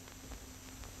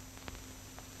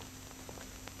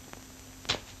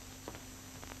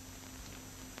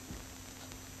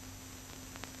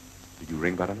 Did you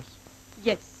ring, Baroness?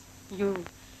 Yes, you.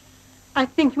 I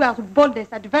think you are the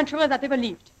boldest adventurer that ever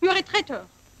lived. You are a traitor.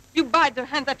 You bite the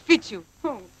hand that fits you.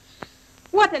 Oh,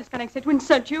 what else can I say to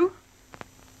insult you?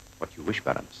 What you wish,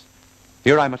 Baroness.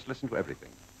 Here I must listen to everything.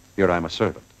 Here I am a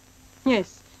servant.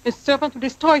 Yes, a servant who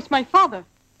destroys my father.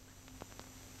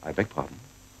 I beg pardon?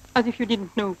 As if you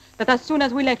didn't know that as soon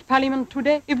as we left Parliament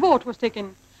today, a vote was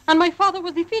taken, and my father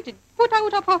was defeated, put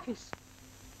out of office.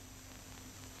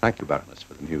 Thank you, Baroness,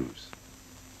 for the news.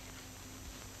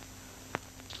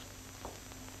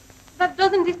 That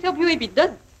doesn't disturb you a bit, does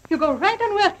it? You go right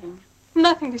on working.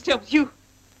 Nothing disturbs you.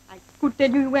 I could tell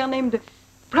you were named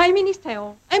Prime Minister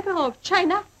or Emperor of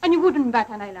China, and you wouldn't bat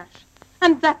an eyelash.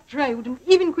 And that tray wouldn't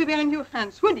even quiver in your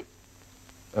hands, would it?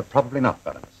 Probably not,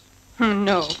 Baroness.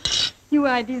 No. You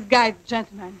are a disguised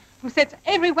gentleman who sets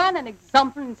everyone an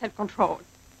example in self-control.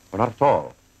 Well, not at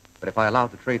all. But if I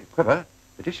allowed the tray to quiver,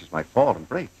 the dishes might fall and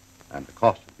break, and the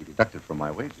cost would be deducted from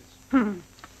my wages.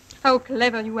 How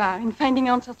clever you are in finding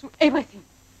answers to everything.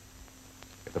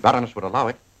 If the Baroness would allow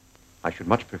it, I should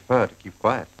much prefer to keep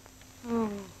quiet.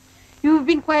 Oh, you've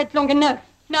been quiet long enough.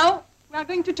 Now, we are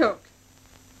going to talk.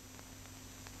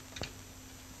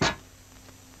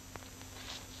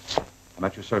 I'm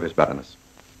at your service, Baroness.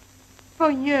 For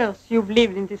years, you've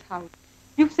lived in this house.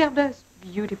 You've served us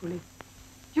beautifully.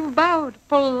 You've bowed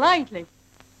politely.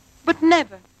 But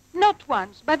never, not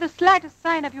once, by the slightest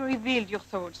sign have you revealed your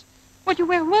thoughts. What you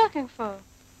were working for.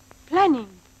 Planning.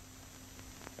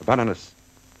 Baroness,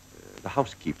 the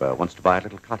housekeeper wants to buy a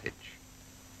little cottage.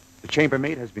 The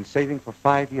chambermaid has been saving for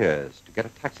 5 years to get a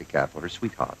taxicab for her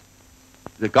sweetheart.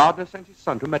 The gardener sent his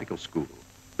son to medical school.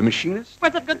 The machinist...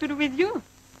 What's that got to do with you?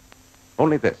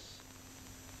 Only this.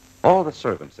 All the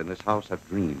servants in this house have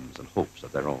dreams and hopes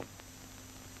of their own.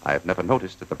 I have never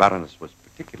noticed that the Baroness was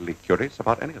particularly curious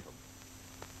about any of them.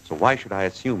 So why should I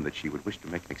assume that she would wish to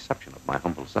make an exception of my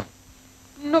humble self?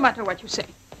 No matter what you say.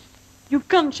 You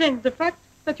can't change the fact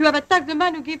that you have attacked the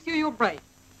man who gives you your bread.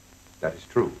 That is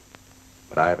true.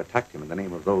 But I have attacked him in the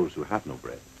name of those who have no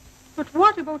bread. But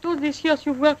what about all these years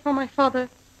you've worked for my father?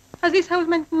 Has this house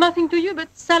meant nothing to you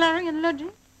but salary and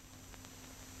lodging?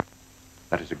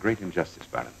 That is a great injustice,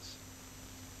 Baroness.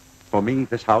 For me,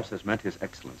 this house has meant His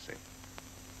Excellency.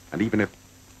 And even if,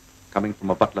 coming from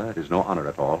a butler, it is no honor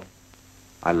at all,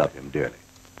 I love him dearly.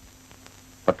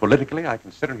 But politically, I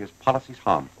consider his policies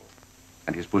harmful,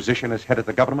 and his position as head of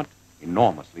the government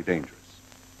enormously dangerous.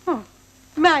 Oh,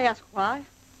 may I ask why?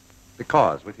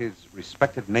 Because with his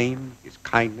respected name, his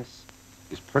kindness,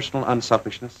 his personal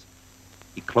unselfishness,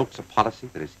 he cloaks a policy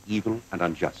that is evil and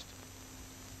unjust.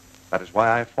 That is why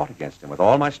I have fought against him with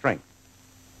all my strength.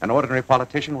 An ordinary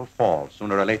politician will fall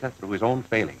sooner or later through his own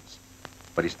failings.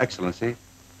 But His Excellency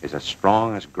is as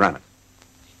strong as granite.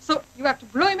 So you have to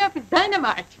blow him up with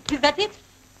dynamite. Is that it?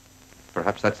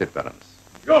 Perhaps that's it, Baroness.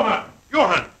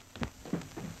 Johann!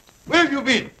 Where have you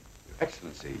been? Your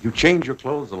Excellency, you change your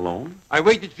clothes alone? I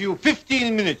waited for you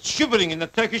 15 minutes, shivering in a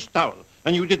Turkish towel,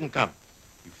 and you didn't come.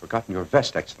 You've forgotten your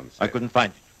vest, Excellency. I couldn't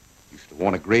find it. You should have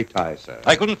worn a gray tie, sir.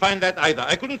 I couldn't find that either.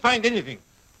 I couldn't find anything.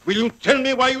 Will you tell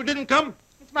me why you didn't come?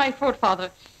 It's my fault, Father.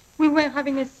 We were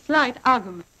having a slight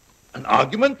argument. An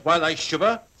argument while I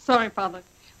shiver? Sorry, Father.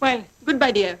 Well,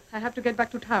 goodbye, dear. I have to get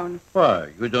back to town.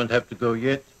 Why? You don't have to go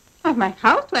yet. I have my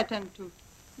house to attend to.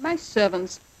 My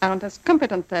servants aren't as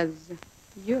competent as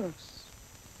yours.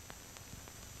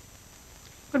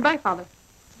 Goodbye, Father.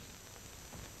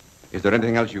 Is there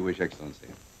anything else you wish, Excellency?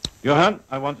 Johann,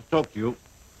 I want to talk to you.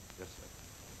 Yes, sir.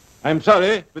 I'm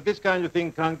sorry, but this kind of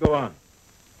thing can't go on.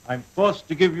 I'm forced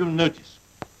to give you notice.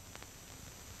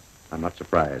 I'm not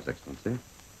surprised, Excellency.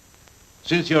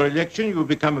 Since your election, you will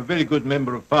become a very good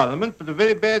member of Parliament, but a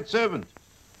very bad servant.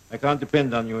 I can't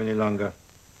depend on you any longer.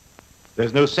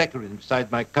 There's no saccharin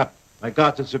beside my cup. My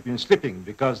garters have been slipping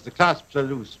because the clasps are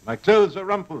loose. My clothes are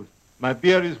rumpled. My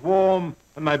beer is warm,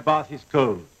 and my bath is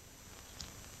cold.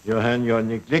 Johann, you're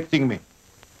neglecting me.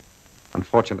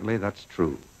 Unfortunately, that's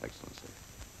true, Excellency.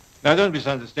 Now, don't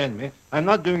misunderstand me. I'm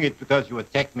not doing it because you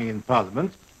attacked me in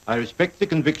Parliament. I respect the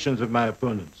convictions of my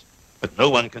opponents. But no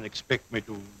one can expect me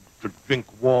to drink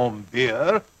warm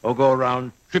beer or go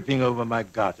around tripping over my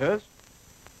garters.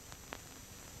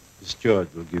 The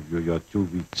steward will give you your 2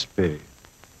 weeks' pay.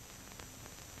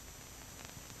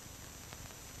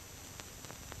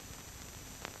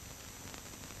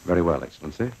 Very well,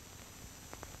 Excellency.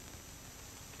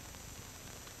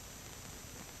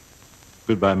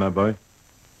 Goodbye, my boy.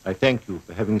 I thank you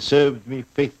for having served me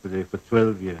faithfully for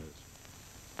 12 years.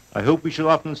 I hope we shall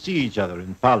often see each other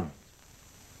in Parliament.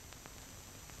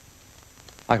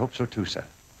 I hope so too, sir.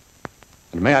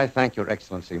 And may I thank Your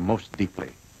Excellency most deeply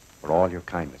for all your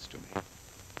kindness to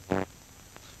me.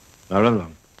 Now run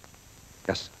along.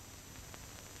 Yes, sir.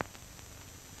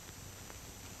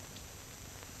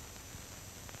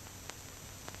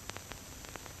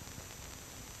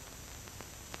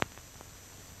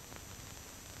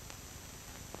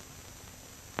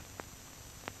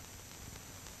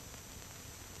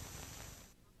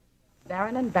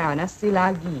 Baron and Baroness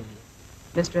Silagi,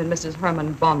 Mr. and Mrs.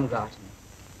 Herman Baumgarten,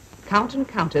 Count and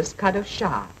Countess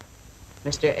Kadoshar,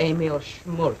 Mr. Emil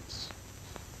Schmultz.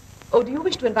 Oh, do you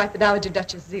wish to invite the Dowager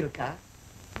Duchess Zilka?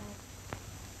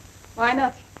 Why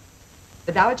not?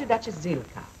 The Dowager Duchess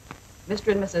Zilka,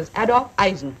 Mr. and Mrs. Adolf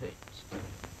Eisenhut.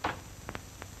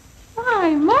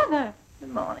 Why, Mother.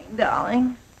 Good morning,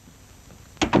 darling.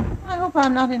 I hope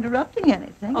I'm not interrupting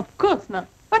anything. Of course not.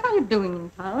 What are you doing in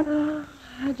town?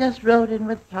 I just rode in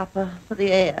with Papa for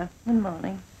the air. Good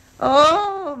morning.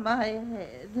 Oh, my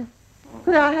head.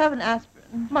 Could I have an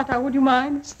aspirin? Mother, would you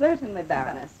mind? Certainly,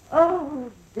 Baroness.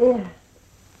 Oh, dear.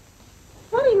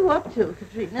 What are you up to,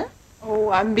 Katrina?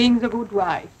 Oh, I'm being the good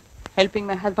wife, helping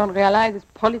my husband realize his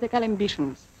political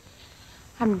ambitions.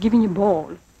 I'm giving a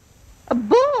ball. A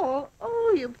ball?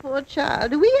 Oh, you poor child.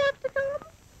 Do we have to come?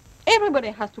 Everybody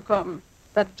has to come.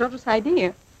 That's George's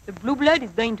idea. The blue blood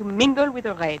is going to mingle with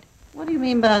the red. What do you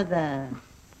mean by that?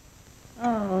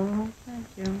 Oh, thank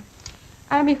you.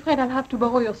 I'm afraid I'll have to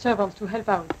borrow your servants to help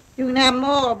out. You can have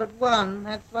more but one.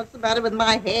 That's what's the matter with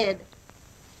my head.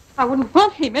 I wouldn't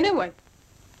want him anyway.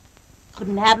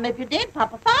 Couldn't have him if you did.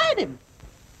 Papa fired him.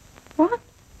 What?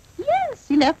 Yes,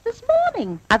 he left this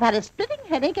morning. I've had a splitting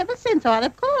headache ever since, so I'd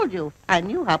have called you. I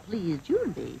knew how pleased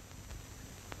you'd be.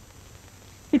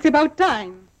 It's about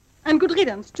time. And good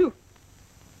riddance, too.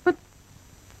 But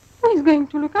who's going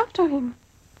to look after him?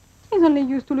 He's only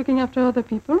used to looking after other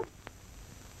people.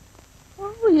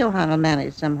 Oh, Johann will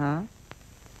manage somehow.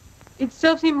 It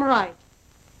serves him right.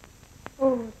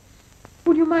 Oh,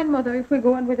 would you mind, Mother, if we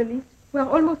go on with the list? We're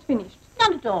almost finished.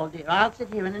 Not at all, dear. I'll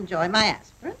sit here and enjoy my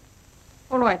aspirin.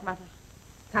 All right, Mother.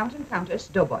 Count and Countess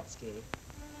Dobotsky.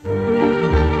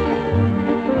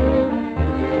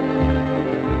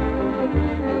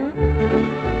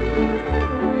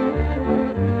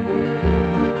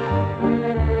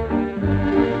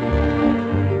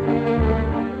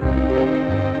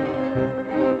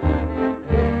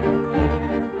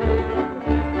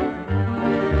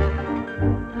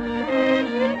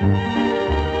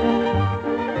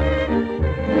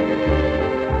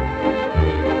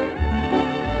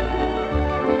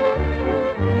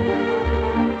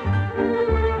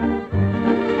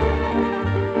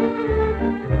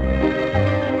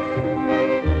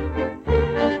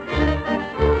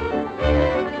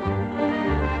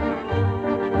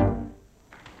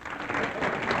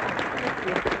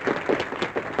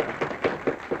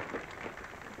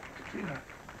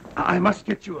 I must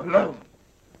get you alone.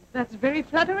 That's very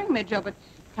flattering, Major, but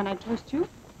can I trust you?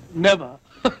 Never.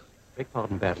 Beg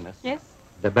pardon, Baroness. Yes?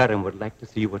 The Baron would like to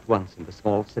see you at once in the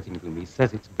small sitting room. He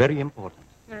says it's very important.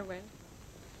 Very well.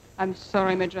 I'm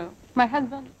sorry, Major. My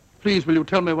husband... Please, will you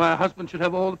tell me why a husband should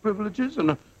have all the privileges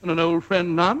and an old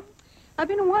friend none? I've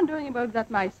been wondering about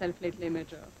that myself lately,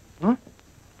 Major. Huh?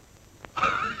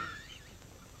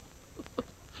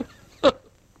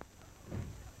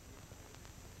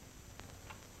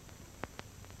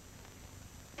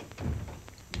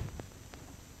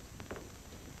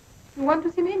 You want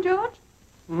to see me, George?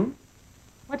 Hmm?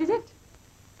 What is it?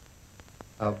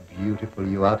 How beautiful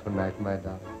you are tonight, my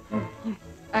darling. Yes,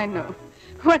 I know.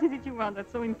 What is it you want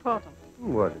that's so important?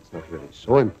 Well, it's not really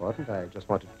so important. I just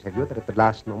wanted to tell you that at the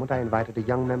last moment I invited a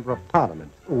young member of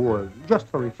Parliament. Oh, just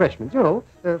for refreshments, you know,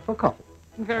 for coffee.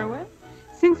 Very well.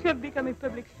 Since you have become a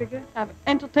public figure, I've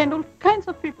entertained all kinds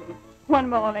of people. One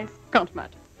more or less can't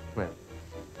matter. Well,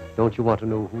 don't you want to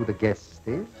know who the guest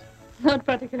is? Not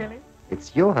particularly.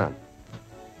 It's Johann.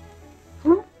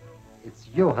 Who? It's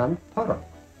Johann Porok.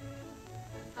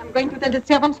 I'm going to tell the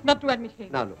servants not to admit him.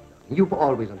 Now, look, darling, you've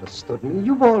always understood me.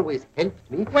 You've always helped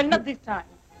me. Well, not this time.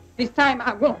 This time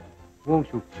I won't.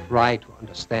 Won't you try to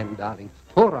understand, darling?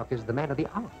 Porok is the man of the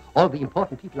hour. All the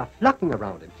important people are flocking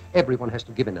around him. Everyone has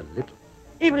to give in a little.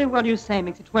 Every word you say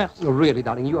makes it worse. Oh, really,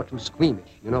 darling, you are too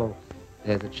squeamish. You know,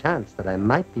 there's a chance that I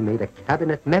might be made a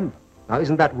cabinet member. Now,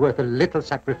 isn't that worth a little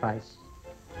sacrifice?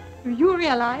 Do you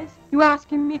realize you are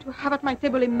asking me to have at my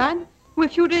table a man who a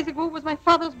few days ago was my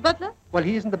father's butler? Well,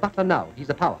 he isn't the butler now. He's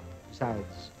a Powell.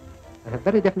 Besides, I have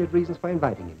very definite reasons for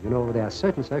inviting him. You know, there are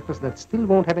certain circles that still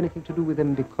won't have anything to do with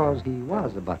him because he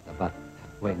was a butler. But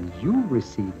when you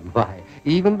receive him, why,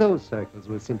 even those circles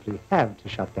will simply have to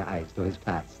shut their eyes to his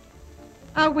past.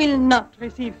 I will not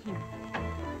receive him.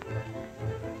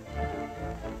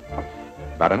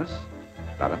 Baroness?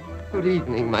 Baron? Good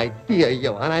evening, my dear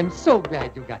Johann. I'm so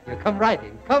glad you got here. Come right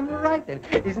in. Come right in.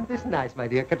 Isn't this nice, my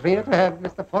dear Katrina, to have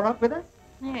Mr. Porok with us?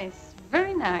 Yes,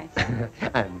 very nice.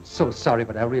 I'm so sorry,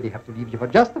 but I really have to leave you for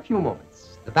just a few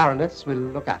moments. The Baroness will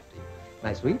look after you.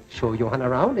 My sweet, show Johann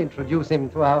around, introduce him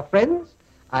to our friends.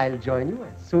 I'll join you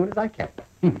as soon as I can.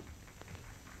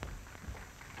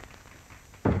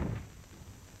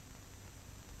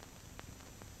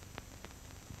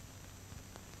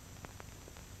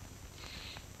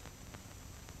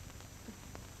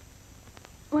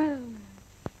 Well,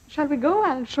 shall we go?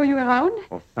 I'll show you around.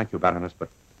 Oh, thank you, Baroness, but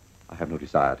I have no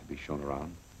desire to be shown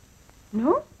around.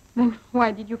 No? Then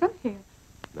why did you come here?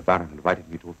 The Baron invited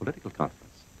me to a political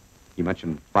conference. He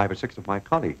mentioned 5 or 6 of my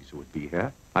colleagues who would be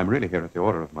here. I'm really here at the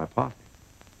order of my party.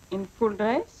 In full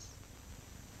dress?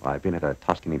 Well, I've been at a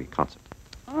Toscanini concert.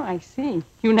 Oh, I see.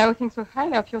 You now think so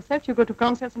highly of yourself you go to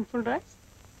concerts in full dress?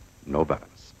 No,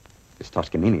 Baroness. It's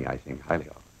Toscanini I think highly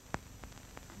of.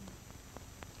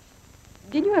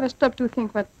 Did you ever stop to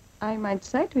think what I might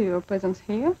say to your presence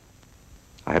here?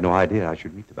 I had no idea I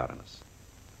should meet the Baroness.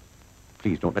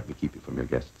 Please don't let me keep you from your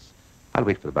guests. I'll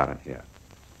wait for the Baron here.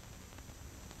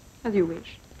 As you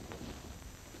wish.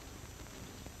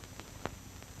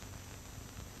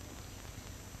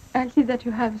 I'll see that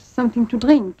you have something to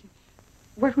drink.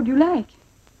 What would you like?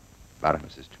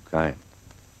 Baroness is too kind.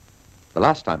 The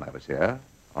last time I was here,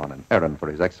 on an errand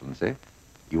for His Excellency,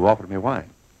 you offered me wine.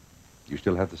 You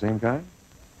still have the same kind?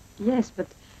 Yes, but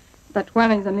that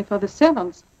one is only for the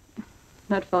servants,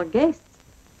 not for guests.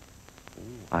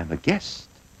 I'm a guest.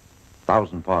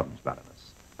 1,000 pardons,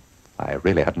 Baroness. I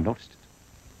really hadn't noticed it.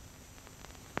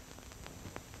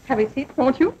 Have a seat,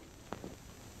 won't you?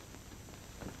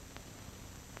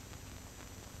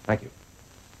 Thank you.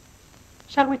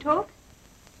 Shall we talk?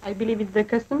 I believe it's the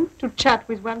custom to chat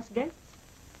with one's guests.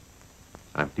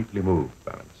 I'm deeply moved,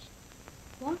 Baroness.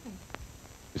 Why?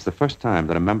 It's the first time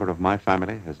that a member of my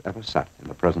family has ever sat in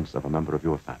the presence of a member of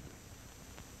your family.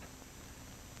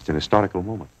 It's an historical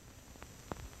moment.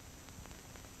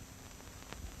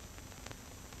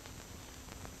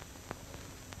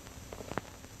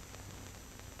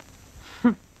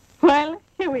 Well,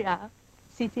 here we are,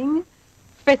 sitting,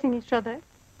 facing each other,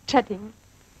 chatting.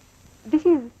 This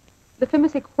is the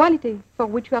famous equality for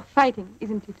which we are fighting,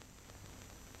 isn't it?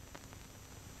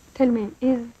 Tell me,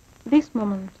 is this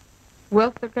moment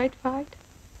worth the great fight?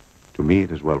 To me,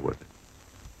 it is well worth it.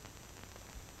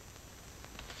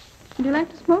 Would you like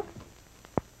to smoke?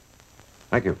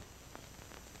 Thank you.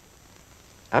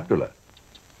 Abdullah,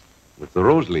 with the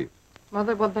rose leaf.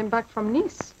 Mother brought them back from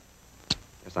Nice.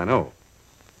 Yes, I know.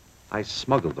 I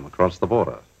smuggled them across the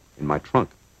border in my trunk.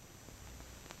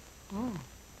 Oh.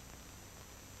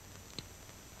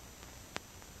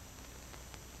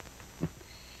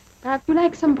 Perhaps you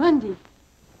like some brandy.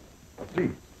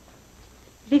 Please.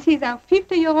 This is our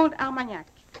 50-year-old Armagnac.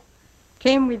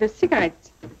 Came with the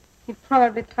cigarettes. It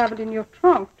probably traveled in your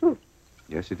trunk, too.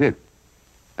 Yes, it did.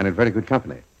 And in very good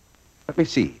company. Let me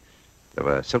see. There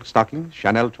were silk stockings,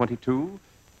 Chanel 22,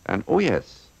 and, oh,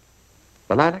 yes,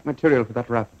 the lilac material for that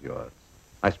wrap of yours.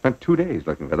 I spent 2 days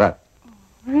looking for that.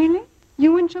 Really?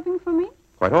 You went shopping for me?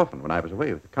 Quite often when I was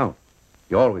away with the Count.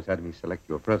 He always had me select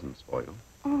your presents for you.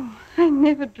 Oh, I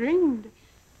never dreamed.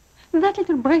 That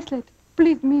little bracelet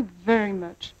pleased me very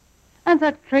much. And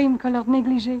that cream-colored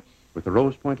negligee. With the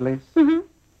rose point lace? Mm-hmm.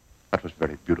 That was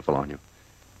very beautiful on you.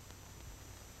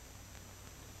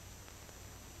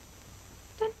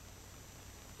 Then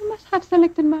you must have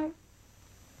selected my...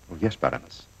 Oh, yes,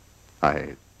 Baroness.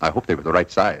 I hope they were the right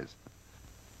size.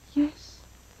 Yes,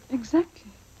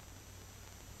 exactly.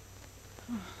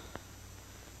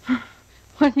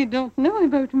 What you don't know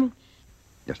about me.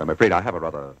 Yes, I'm afraid I have a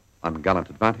rather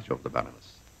ungallant advantage over the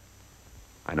Baroness.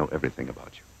 I know everything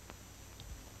about you.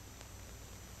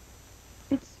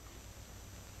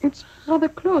 It's rather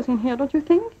close in here, don't you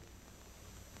think?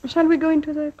 Shall we go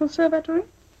into the conservatory?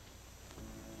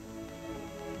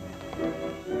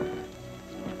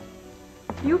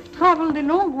 You've traveled a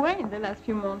long way in the last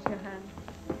few months, Johann.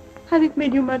 Has it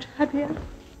made you much happier?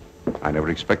 I never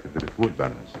expected that it would,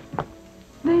 Baroness.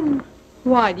 Then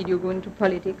why did you go into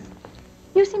politics?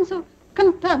 You seem so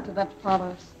content of that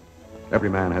father's. Every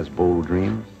man has bold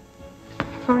dreams.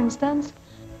 For instance?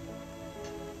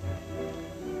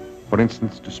 For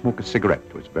instance, to smoke a cigarette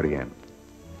to its very end.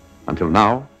 Until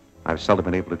now, I've seldom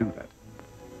been able to do that.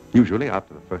 Usually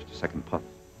after the first or second puff,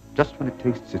 just when it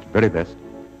tastes its very best,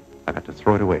 I've had to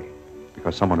throw it away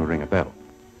because someone will ring a bell.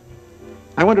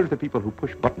 I wonder if the people who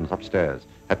push buttons upstairs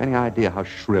have any idea how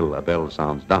shrill a bell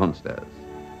sounds downstairs.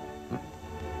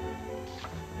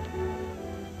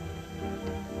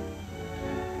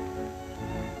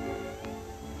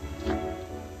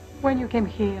 When you came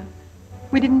here,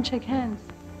 we didn't shake hands.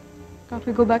 Can't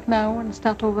we go back now and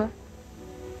start over?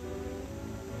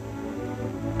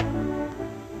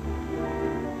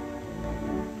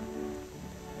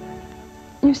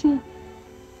 You see,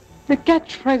 the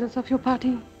catchphrases of your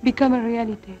party become a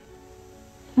reality.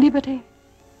 Liberty,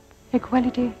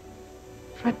 equality,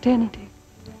 fraternity.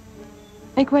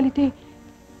 Equality,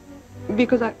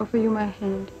 because I offer you my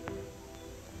hand.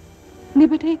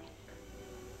 Liberty,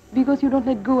 because you don't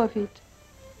let go of it.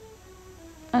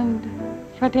 And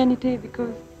fraternity,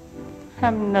 because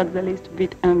I'm not the least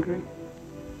bit angry.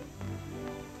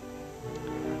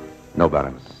 No,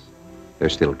 Baroness. They're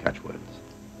still catchwords.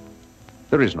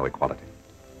 There is no equality.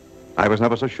 I was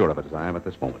never so sure of it as I am at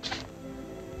this moment.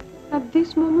 At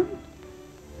this moment?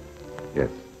 Yes.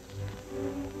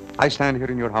 I stand here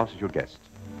in your house as your guest.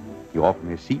 You offer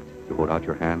me a seat, you hold out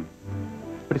your hand,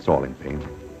 but it's all in vain.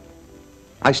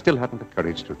 I still haven't the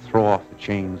courage to throw off the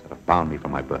chains that have bound me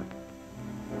from my birth.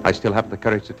 I still haven't the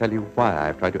courage to tell you why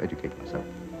I've tried to educate myself,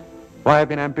 why I've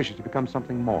been ambitious to become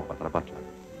something more than a butler.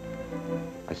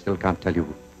 I still can't tell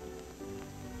you.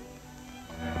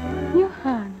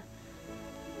 Johann,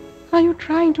 are you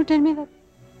trying to tell me that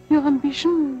your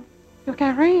ambition, your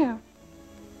career,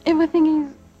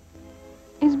 everything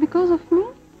is because of me?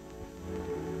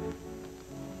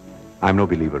 I'm no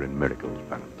believer in miracles,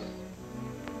 Baroness.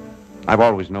 I've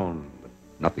always known that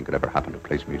Nothing could ever happen to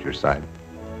place me at your side.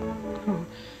 Oh,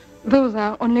 those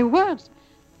are only words.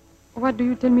 Why do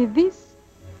you tell me this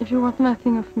if you want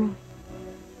nothing of me?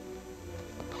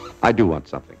 I do want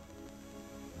something.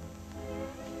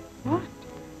 What?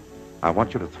 I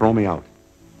want you to throw me out.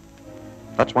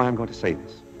 That's why I'm going to say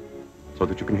this, so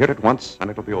that you can hear it once and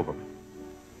it'll be over with.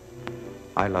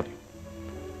 I love you.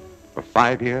 For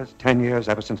 5 years, 10 years,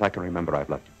 ever since I can remember, I've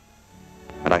loved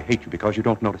you. And I hate you because you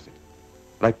don't notice it.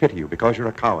 But I pity you because you're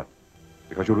a coward,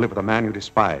 because you live with a man you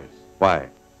despise. Why?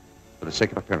 For the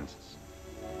sake of appearances.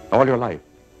 All your life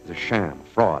is a sham, a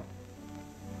fraud.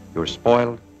 You're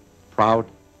spoiled, proud,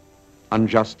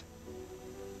 unjust,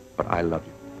 but I love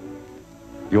you.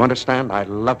 You understand? I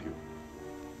love you.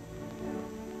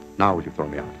 Now will you throw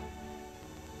me out?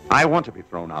 I want to be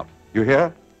thrown out. You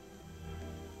hear?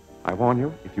 I warn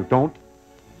you, if you don't...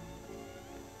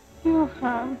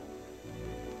 Johann.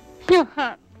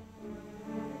 Johann.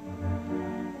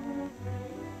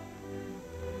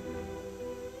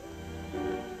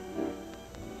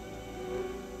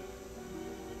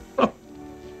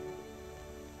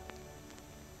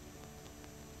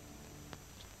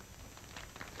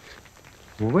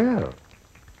 Well,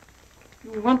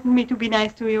 You want me to be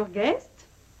nice to your guest?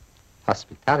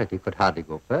 hospitality could hardly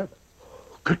go further.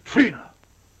 Katrina,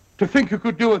 to think you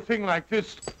could do a thing like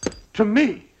this to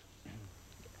me.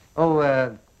 Oh,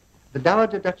 the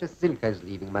Dowager Duchess Zilka is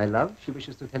leaving, my love. She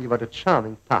wishes to tell you what a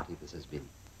charming party this has been.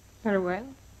 Very well.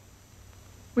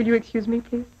 Will you excuse me,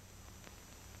 please?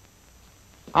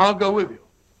 I'll go with you.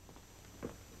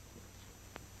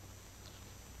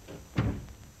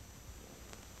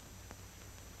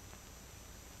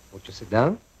 Won't you sit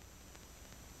down?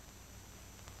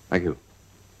 Thank you.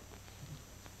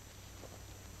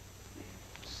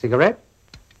 Cigarette?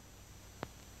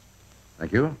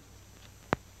 Thank you.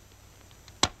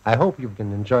 I hope you've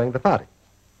been enjoying the party.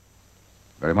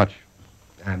 Very much.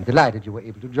 I'm delighted you were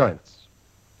able to join us.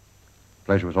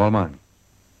 Pleasure was all mine.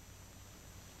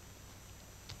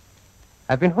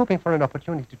 I've been hoping for an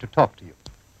opportunity to talk to you.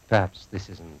 Perhaps this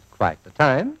isn't quite the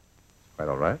time. Quite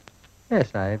all right.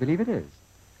 Yes, I believe it is.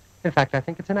 In fact, I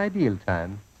think it's an ideal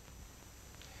time.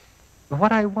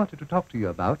 What I wanted to talk to you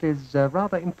about is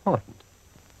rather important.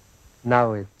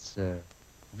 Now it's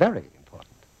very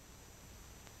important.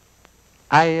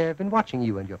 I've been watching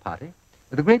you and your party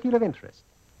with a great deal of interest.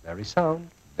 Very sound,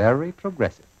 very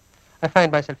progressive. I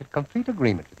find myself in complete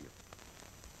agreement with you.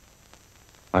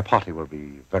 My party will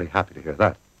be very happy to hear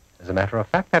that. As a matter of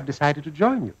fact, I've decided to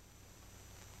join you.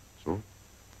 So?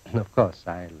 Of course,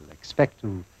 I'll expect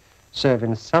to serve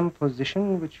in some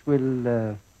position which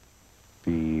will...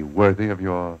 be worthy of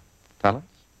your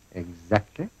talents?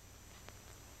 Exactly.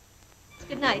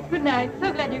 Good night. Good night.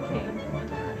 So glad you came.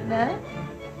 Good night.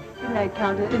 Good night,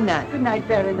 Countess. Good night. Good night,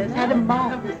 Baroness. Had a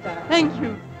marvelous time. Thank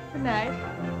you. Good night.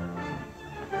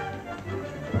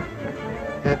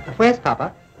 Where's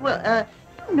Papa? Well,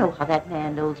 you know how that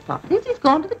man knows parties. He's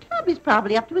gone to the club. He's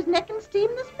probably up to his neck in steam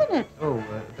this minute. Oh,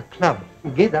 the club.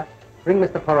 Giza, bring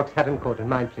Mr. Porrock's hat and coat and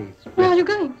mine, please. Where are you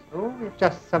going? Oh, it's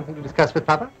just something to discuss with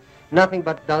Papa. Nothing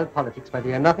but dull politics, my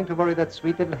dear. Nothing to worry that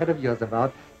sweet little head of yours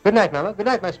about. Good night, Mama. Good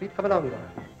night, my sweet. Come along, now.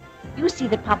 You see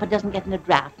that Papa doesn't get in a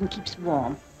draft and keeps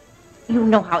warm. You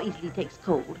know how easily he takes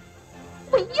cold.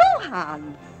 Well,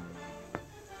 Johann!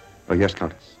 Oh, yes,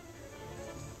 Countess.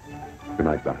 Good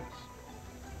night, Baroness.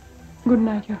 Good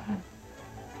night, Johann.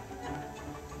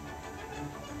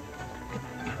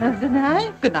 Good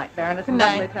night. Good night, Baroness. Good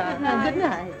night. Lovely time. Good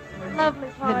night. Lovely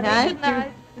party. Good night. Good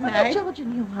night. Good What are night. George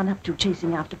and Johann up to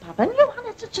chasing after Papa? And Johann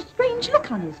has such a strange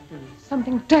look on his face.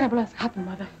 Something terrible has happened,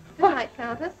 Mother. Good night,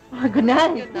 Countess. Oh, good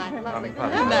night. Good night. Lovely. Good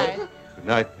Good night. Good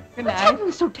night. Good What's night.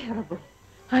 happened so terrible?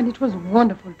 And it was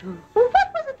wonderful, too. Well,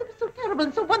 what was it that was so terrible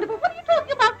and so wonderful? What are you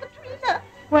talking about, Katrina?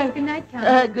 Well, Good night,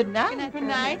 Countess. Good night. Good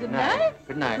night. Good night.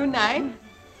 Good night. Good night.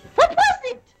 What was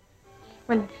it?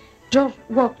 Well, George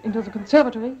walked into the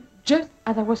conservatory just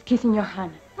as I was kissing your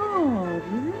hand. Oh,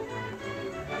 really?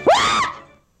 What?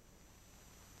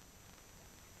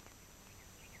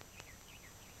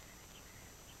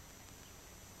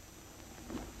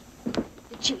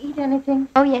 Did she eat anything?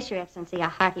 Oh, yes, Your Excellency, a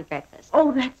hearty breakfast.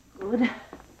 Oh, that's good.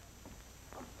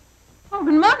 Oh,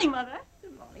 good morning, Mother.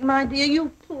 Good morning, my dear.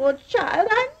 You poor child.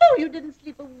 I know you didn't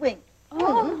sleep a wink.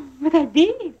 Oh, but I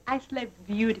did. I slept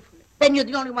beautifully. Then you're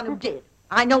the only one who did.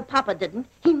 I know Papa didn't.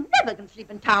 He never can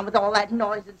sleep in town with all that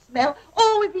noise and smell.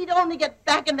 Oh, if he'd only get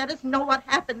back and let us know what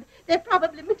happened. They're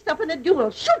probably mixed up in a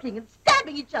duel, shooting and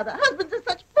stabbing each other. Husbands are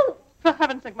such fools. For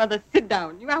heaven's sake, Mother, sit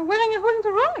down. You are wearing a hole in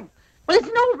the rug. Well,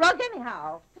 it's no rug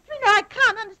anyhow. Katrina, I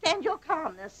can't understand your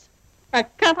calmness. I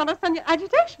can't understand your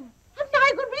agitation. Now,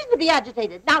 I've good reason to be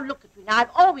agitated. Now, look, Katrina, I've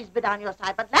always been on your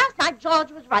side, but last night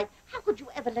George was right. How could you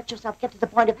ever let yourself get to the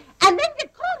point of... and then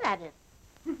get caught at it?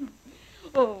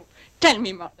 Oh, tell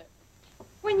me, Mother.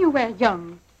 When you were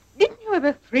young, didn't you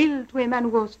ever thrill to a man who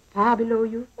was far below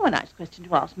you? Oh, a nice question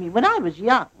to ask me. When I was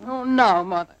young... Oh, no,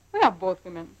 Mother. We are both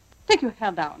women. Take your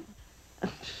hair down.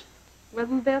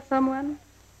 Wasn't there someone?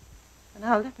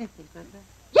 Now, let me think.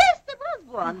 Yes, there was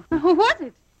one. Who was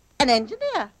it? An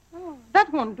engineer. Oh,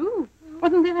 that won't do.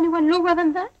 Wasn't there anyone lower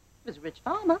than that? It was a rich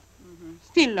farmer. Mm-hmm.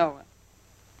 Still lower.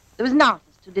 There was an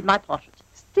artist who did my portrait.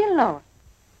 Still lower.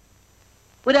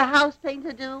 What a house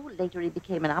painter do? Later he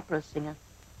became an opera singer.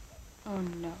 Oh,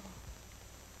 no.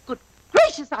 Good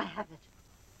gracious, I have it.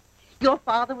 Your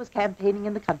father was campaigning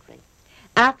in the country.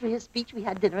 After his speech, we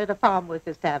had dinner at a farm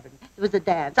workers' tavern. There was a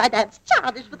dance. I danced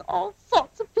childish with all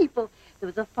sorts of people. There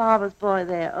was a farmer's boy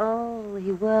there. Oh,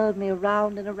 he whirled me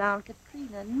around and around.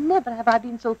 Katrina, never have I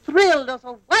been so thrilled or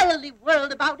so wildly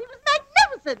whirled about. He was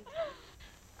magnificent.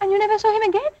 And you never saw him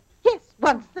again? Yes,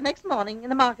 once, the next morning in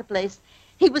the marketplace.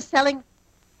 He was selling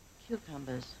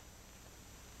cucumbers.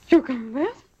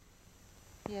 Cucumbers?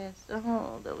 Yes,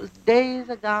 oh, those days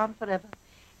are gone forever.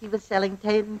 He was selling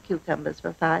 10 cucumbers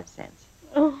for 5 cents.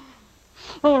 Oh,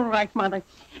 all right, Mother.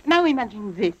 Now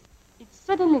imagine this. It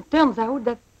suddenly turns out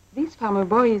that this farmer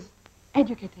boy is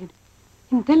educated,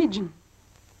 intelligent,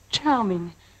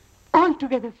 charming,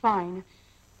 altogether fine.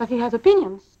 But he has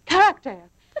opinions, character.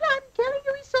 But I'm telling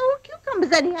you, he sold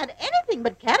cucumbers and he had anything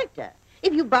but character.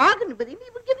 If you bargained with him,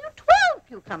 he would give you 12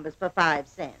 cucumbers for 5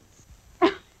 cents.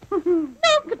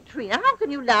 Now, Katrina, how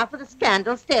can you laugh at a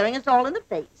scandal staring us all in the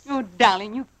face? Oh,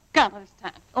 darling, you can't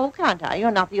understand. Oh, can't I? You're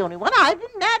not the only one. I've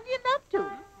been madly enough to.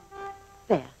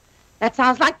 There. That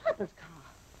sounds like Papa's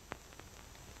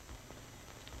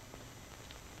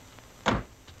car.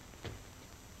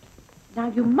 Now,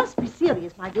 you must be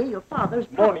serious, my dear. Your father is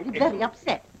probably very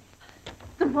upset.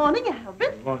 Good morning, Albert.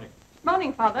 Good morning.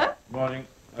 Morning, Father. Morning.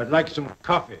 I'd like some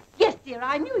coffee. Yes, dear,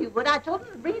 I knew you would. I told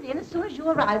him to bring it in as soon as you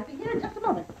arrived. Be here in just a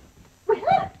moment.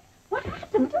 Well, what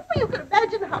happened? Well, you can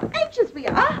imagine how anxious we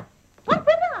are. What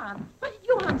went on? What did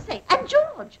Johann say? And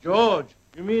George? George?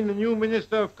 You mean the new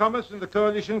Minister of Commerce in the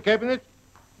coalition cabinet?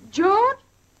 George?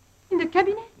 In the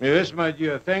cabinet? Yes, my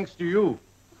dear, thanks to you.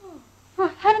 Oh, for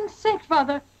heaven's sake,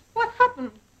 Father, what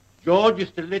happened? George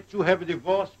is to let you have a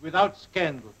divorce without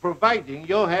scandal, providing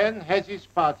Johann has his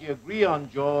party agree on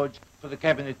George for the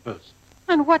cabinet post.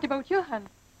 And what about Johann?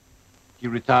 He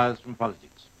retires from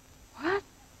politics. What?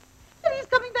 And he's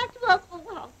coming back to us. Oh,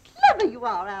 how clever you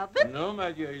are, Albert. No,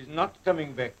 my dear, he's not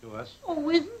coming back to us. Oh,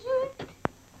 isn't he?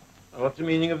 What's the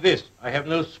meaning of this? I have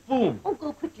no spoon. Oh,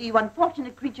 go quickly, you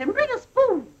unfortunate creature, and bring a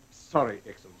spoon. Sorry,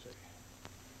 Excellency.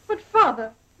 But,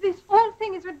 Father, this whole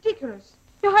thing is ridiculous.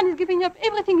 Johann is giving up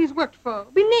everything he's worked for,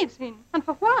 believes in. And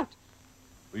for what?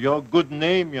 For your good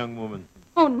name, young woman.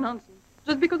 Oh, nonsense.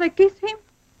 Just because I kissed him?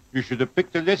 You should have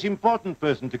picked a less important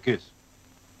person to kiss.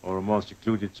 Or a more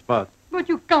secluded spot. But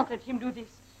you can't let him do this.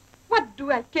 What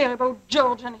do I care about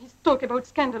George and his talk about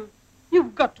scandal?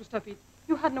 You've got to stop it.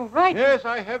 You had no right. Yes,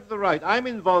 I have the right. I'm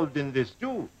involved in this,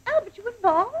 too. Albert, you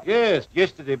involved? Yes.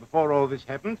 Yesterday, before all this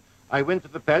happened, I went to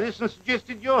the palace and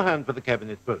suggested Johann for the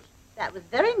cabinet post. That was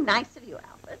very nice of you,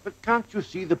 Albert. But can't you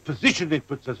see the position it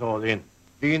puts us all in?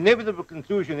 The inevitable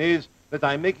conclusion is that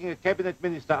I'm making a cabinet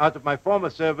minister out of my former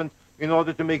servant in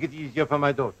order to make it easier for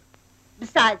my daughter.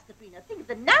 Besides, Katrina, think of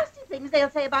the nasty things they'll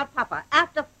say about Papa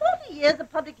after 40 years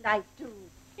of public life, too.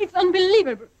 It's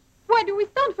unbelievable. Why do we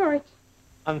stand for it?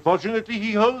 Unfortunately,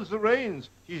 he holds the reins.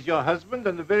 He's your husband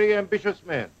and a very ambitious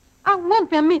man. I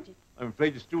won't permit it. I'm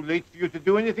afraid it's too late for you to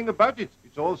do anything about it.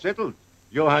 It's all settled.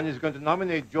 Johann is going to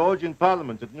nominate George in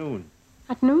Parliament at noon.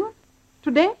 At noon?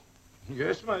 Today?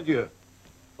 Yes, my dear.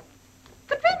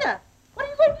 Katrina, what are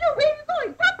you going to do? Where are you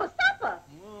going? Papa, stop her.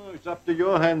 Oh, it's up to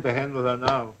Johann to handle her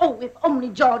now. Oh, if only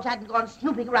George hadn't gone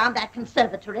snooping around that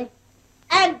conservatory.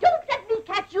 And don't let me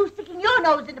catch you sticking your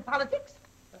nose into politics.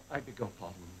 I beg your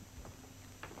pardon.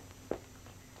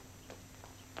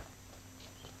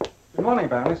 Good morning,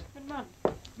 Baroness. Good morning.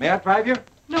 May I drive you?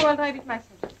 No, I'll drive it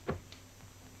myself.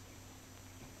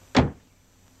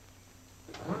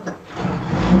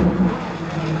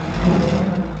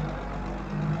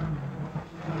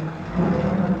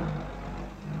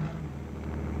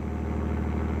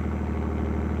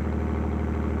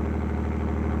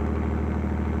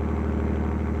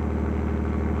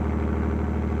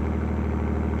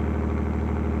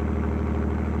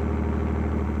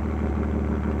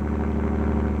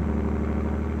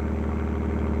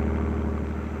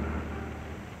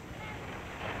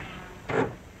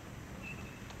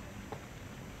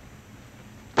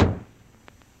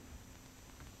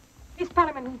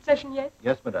 Parliament in session yet?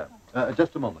 Yes, madame.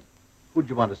 Just a moment. Who'd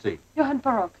you want to see? Johann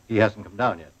Porok. He hasn't come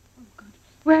down yet.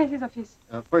 Where is his office?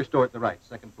 First door at the right,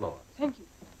 second floor. Thank you.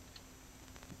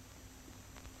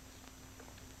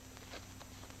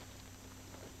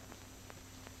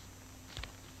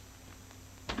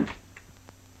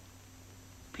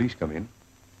 Please come in.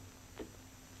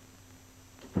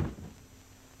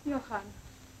 Johann,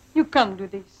 you can't do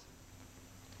this.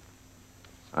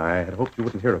 I had hoped you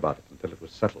wouldn't hear about it until it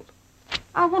was settled.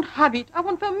 I won't have it. I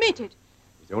won't permit it.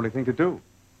 It's the only thing to do.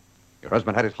 Your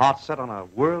husband had his heart set on a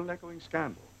world-echoing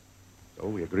scandal. So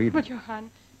we agreed. But,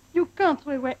 Johann, you can't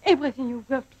throw away everything you've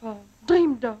worked for,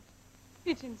 dreamed of.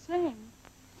 It's insane.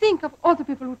 Think of all the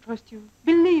people who trust you,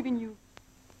 believe in you.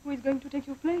 Who is going to take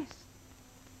your place?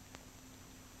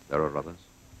 There are others.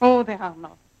 Oh, there are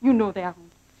not. You know there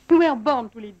aren't. You were born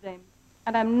to lead them.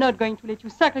 And I'm not going to let you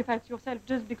sacrifice yourself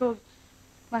just because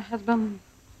my husband...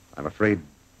 I'm afraid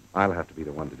I'll have to be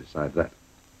the one to decide that.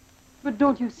 But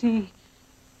don't you see?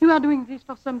 You are doing this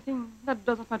for something that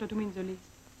doesn't matter to me in the least.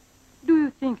 Do you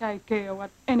think I care what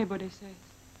anybody says?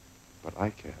 But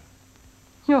I care.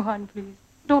 Johann, please,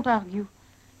 don't argue.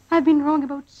 I've been wrong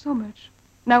about so much.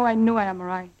 Now I know I am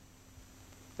right.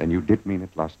 Then you did mean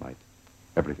it last night.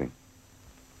 Everything.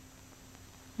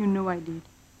 You know I did.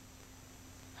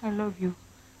 I love you.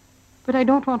 But I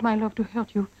don't want my love to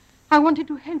hurt you. I wanted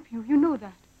to help you. You know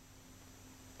that.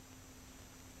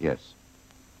 Yes.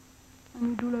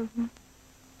 And you do love me?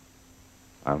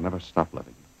 I'll never stop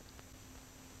loving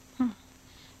you.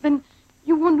 Then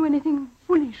you won't do anything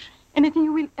foolish, anything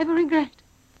you will ever regret.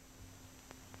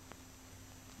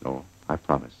 No, I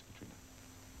promise,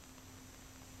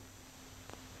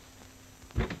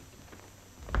 Katrina.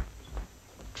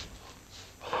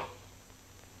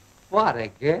 What,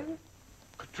 again?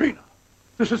 Katrina,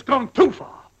 this has gone too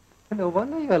far. No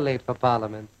wonder you're late for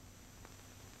Parliament.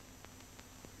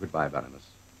 Goodbye, Baroness.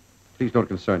 Please don't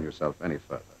concern yourself any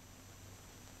further.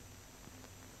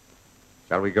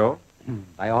 Shall we go?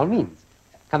 By all means.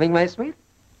 Coming, my sweet?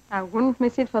 I wouldn't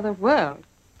miss it for the world.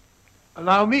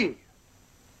 Allow me.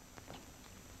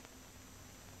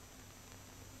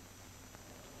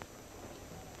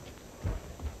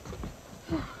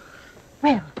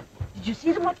 Well, did you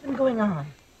see what's been going on?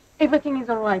 Everything is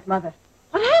all right, Mother.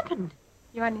 What happened?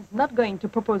 Johann is not going to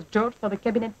propose George for the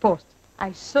cabinet post.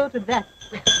 I saw to that.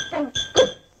 Thank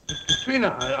goodness.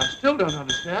 Katrina, I still don't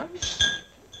understand.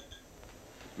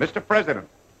 Mr. President.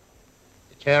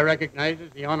 The chair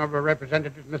recognizes the honorable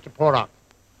representative, Mr. Porok.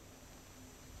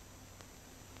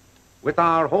 With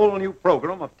our whole new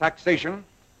program of taxation,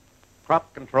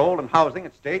 crop control, and housing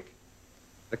at stake,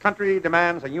 the country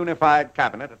demands a unified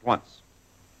cabinet at once.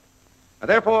 And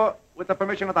therefore, with the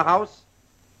permission of the House,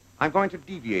 I'm going to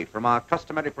deviate from our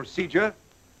customary procedure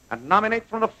and nominate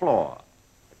from the floor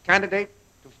a candidate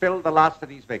to fill the last of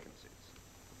these vacancies.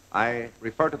 I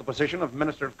refer to the position of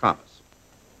Minister of Commerce.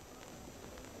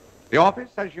 The office,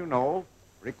 as you know,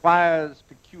 requires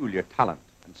peculiar talent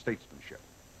and statesmanship.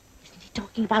 Isn't he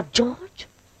talking about George?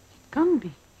 It can't be.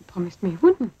 He promised me he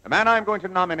wouldn't. The man I'm going to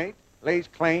nominate lays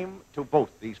claim to both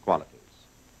these qualities.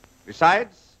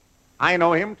 Besides, I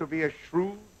know him to be a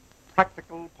shrewd,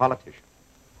 practical politician.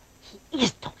 He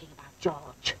is talking about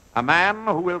George. A man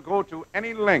who will go to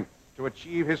any length to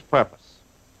achieve his purpose,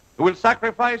 who will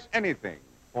sacrifice anything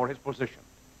for his position.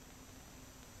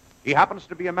 He happens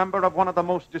to be a member of one of the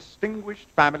most distinguished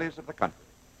families of the country.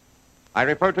 I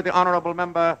refer to the honorable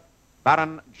member,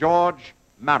 Baron George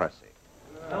Maracy.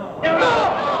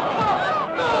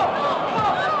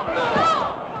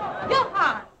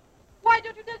 Johann! Why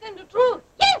don't you tell them the truth?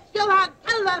 Yes, Johann,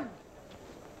 tell them.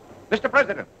 Mr.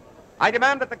 President, I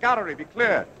demand that the gallery be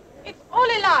cleared. It's all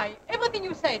a lie. Everything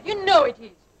you said, you know it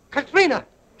is. Katrina,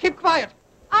 keep quiet.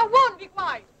 I won't be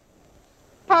quiet.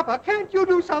 Papa, can't you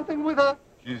do something with her?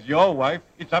 She's your wife.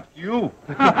 It's up to you.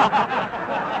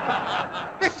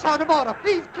 This is out of order.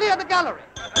 Please clear the gallery.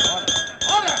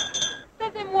 Order!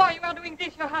 Tell them why you are doing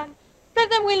this, Johann. Tell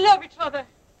them we love each other.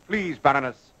 Please,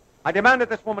 Baroness, I demand that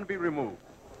this woman be removed.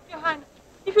 Johann,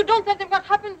 if you don't tell them what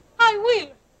happened, I will.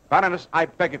 Baroness, I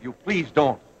beg of you, please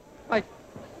don't. Wait,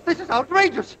 this is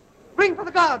outrageous. Ring for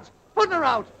the guards. Put her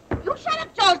out. You shut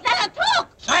up, George. Let her talk.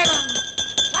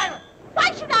 Silence! Silence!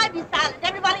 Why should I be silent?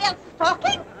 Everybody else is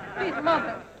talking. Please,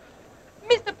 Mother.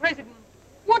 Mr. President,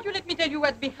 won't you let me tell you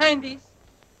what's behind this?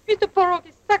 Mr. Porok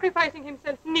is sacrificing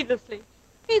himself needlessly.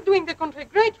 He's doing the country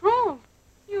great wrong.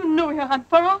 You know Johann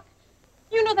Porok.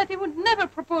 You know that he would never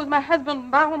propose my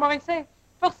husband, Baron Morisset,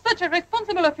 for such a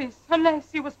responsible office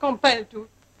unless he was compelled to.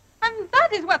 And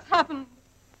that is what's happened.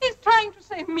 He's trying to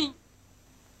save me.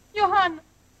 Johann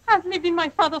has lived in my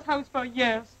father's house for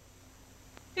years.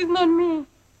 He's known me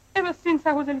ever since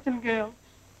I was a little girl.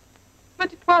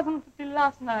 But it wasn't until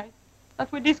last night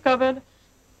that we discovered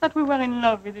that we were in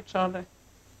love with each other.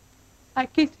 I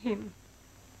kissed him.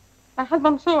 My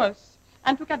husband saw us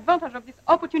and took advantage of this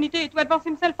opportunity to advance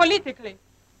himself politically.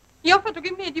 He offered to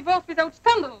give me a divorce without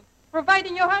scandal,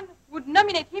 providing Johann would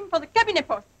nominate him for the cabinet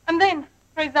post and then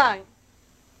resign.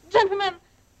 Gentlemen,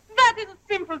 that is a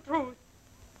simple truth.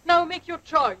 Now make your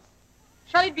choice.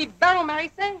 Shall it be Baron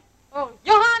Marisset or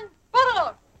Johann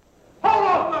Podolov?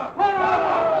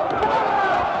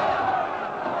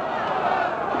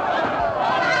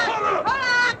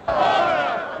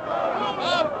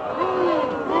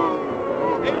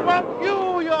 It was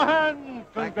you, Johann.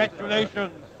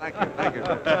 Congratulations. Thank you, thank you.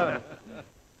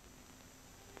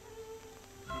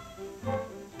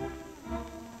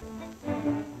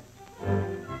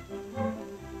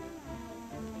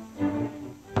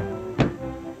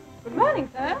 Good morning,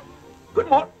 sir. Good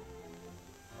morning.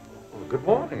 Oh, good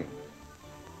morning.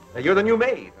 You're the new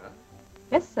maid, huh?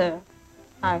 Yes, sir.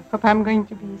 I hope I'm going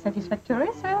to be satisfactory,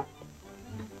 sir.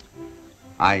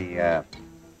 I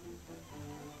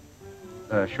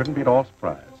shouldn't be at all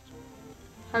surprised.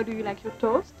 How do you like your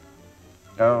toast?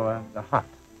 Oh, hot.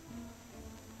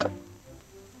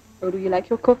 How do you like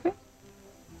your coffee?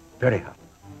 Very hot.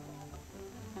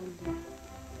 And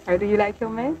how do you like your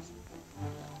maids?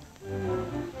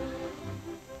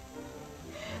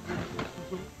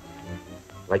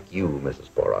 Like you, Mrs.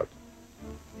 Porak.